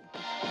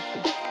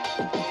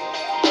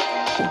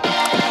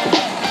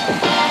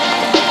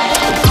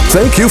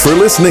 Thank you for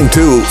listening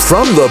to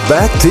From the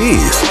Back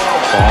Tees.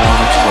 On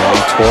its way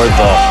toward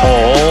the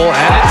hole,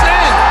 and it's in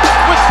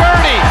with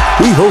birdie.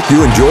 We hope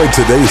you enjoyed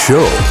today's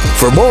show.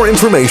 For more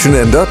information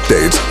and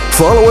updates,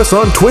 follow us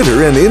on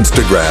Twitter and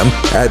Instagram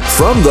at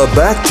From the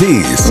Back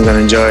Tees. I'm going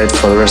to enjoy it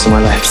for the rest of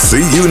my life.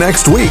 See you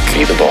next week.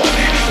 Be the ball,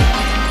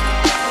 man.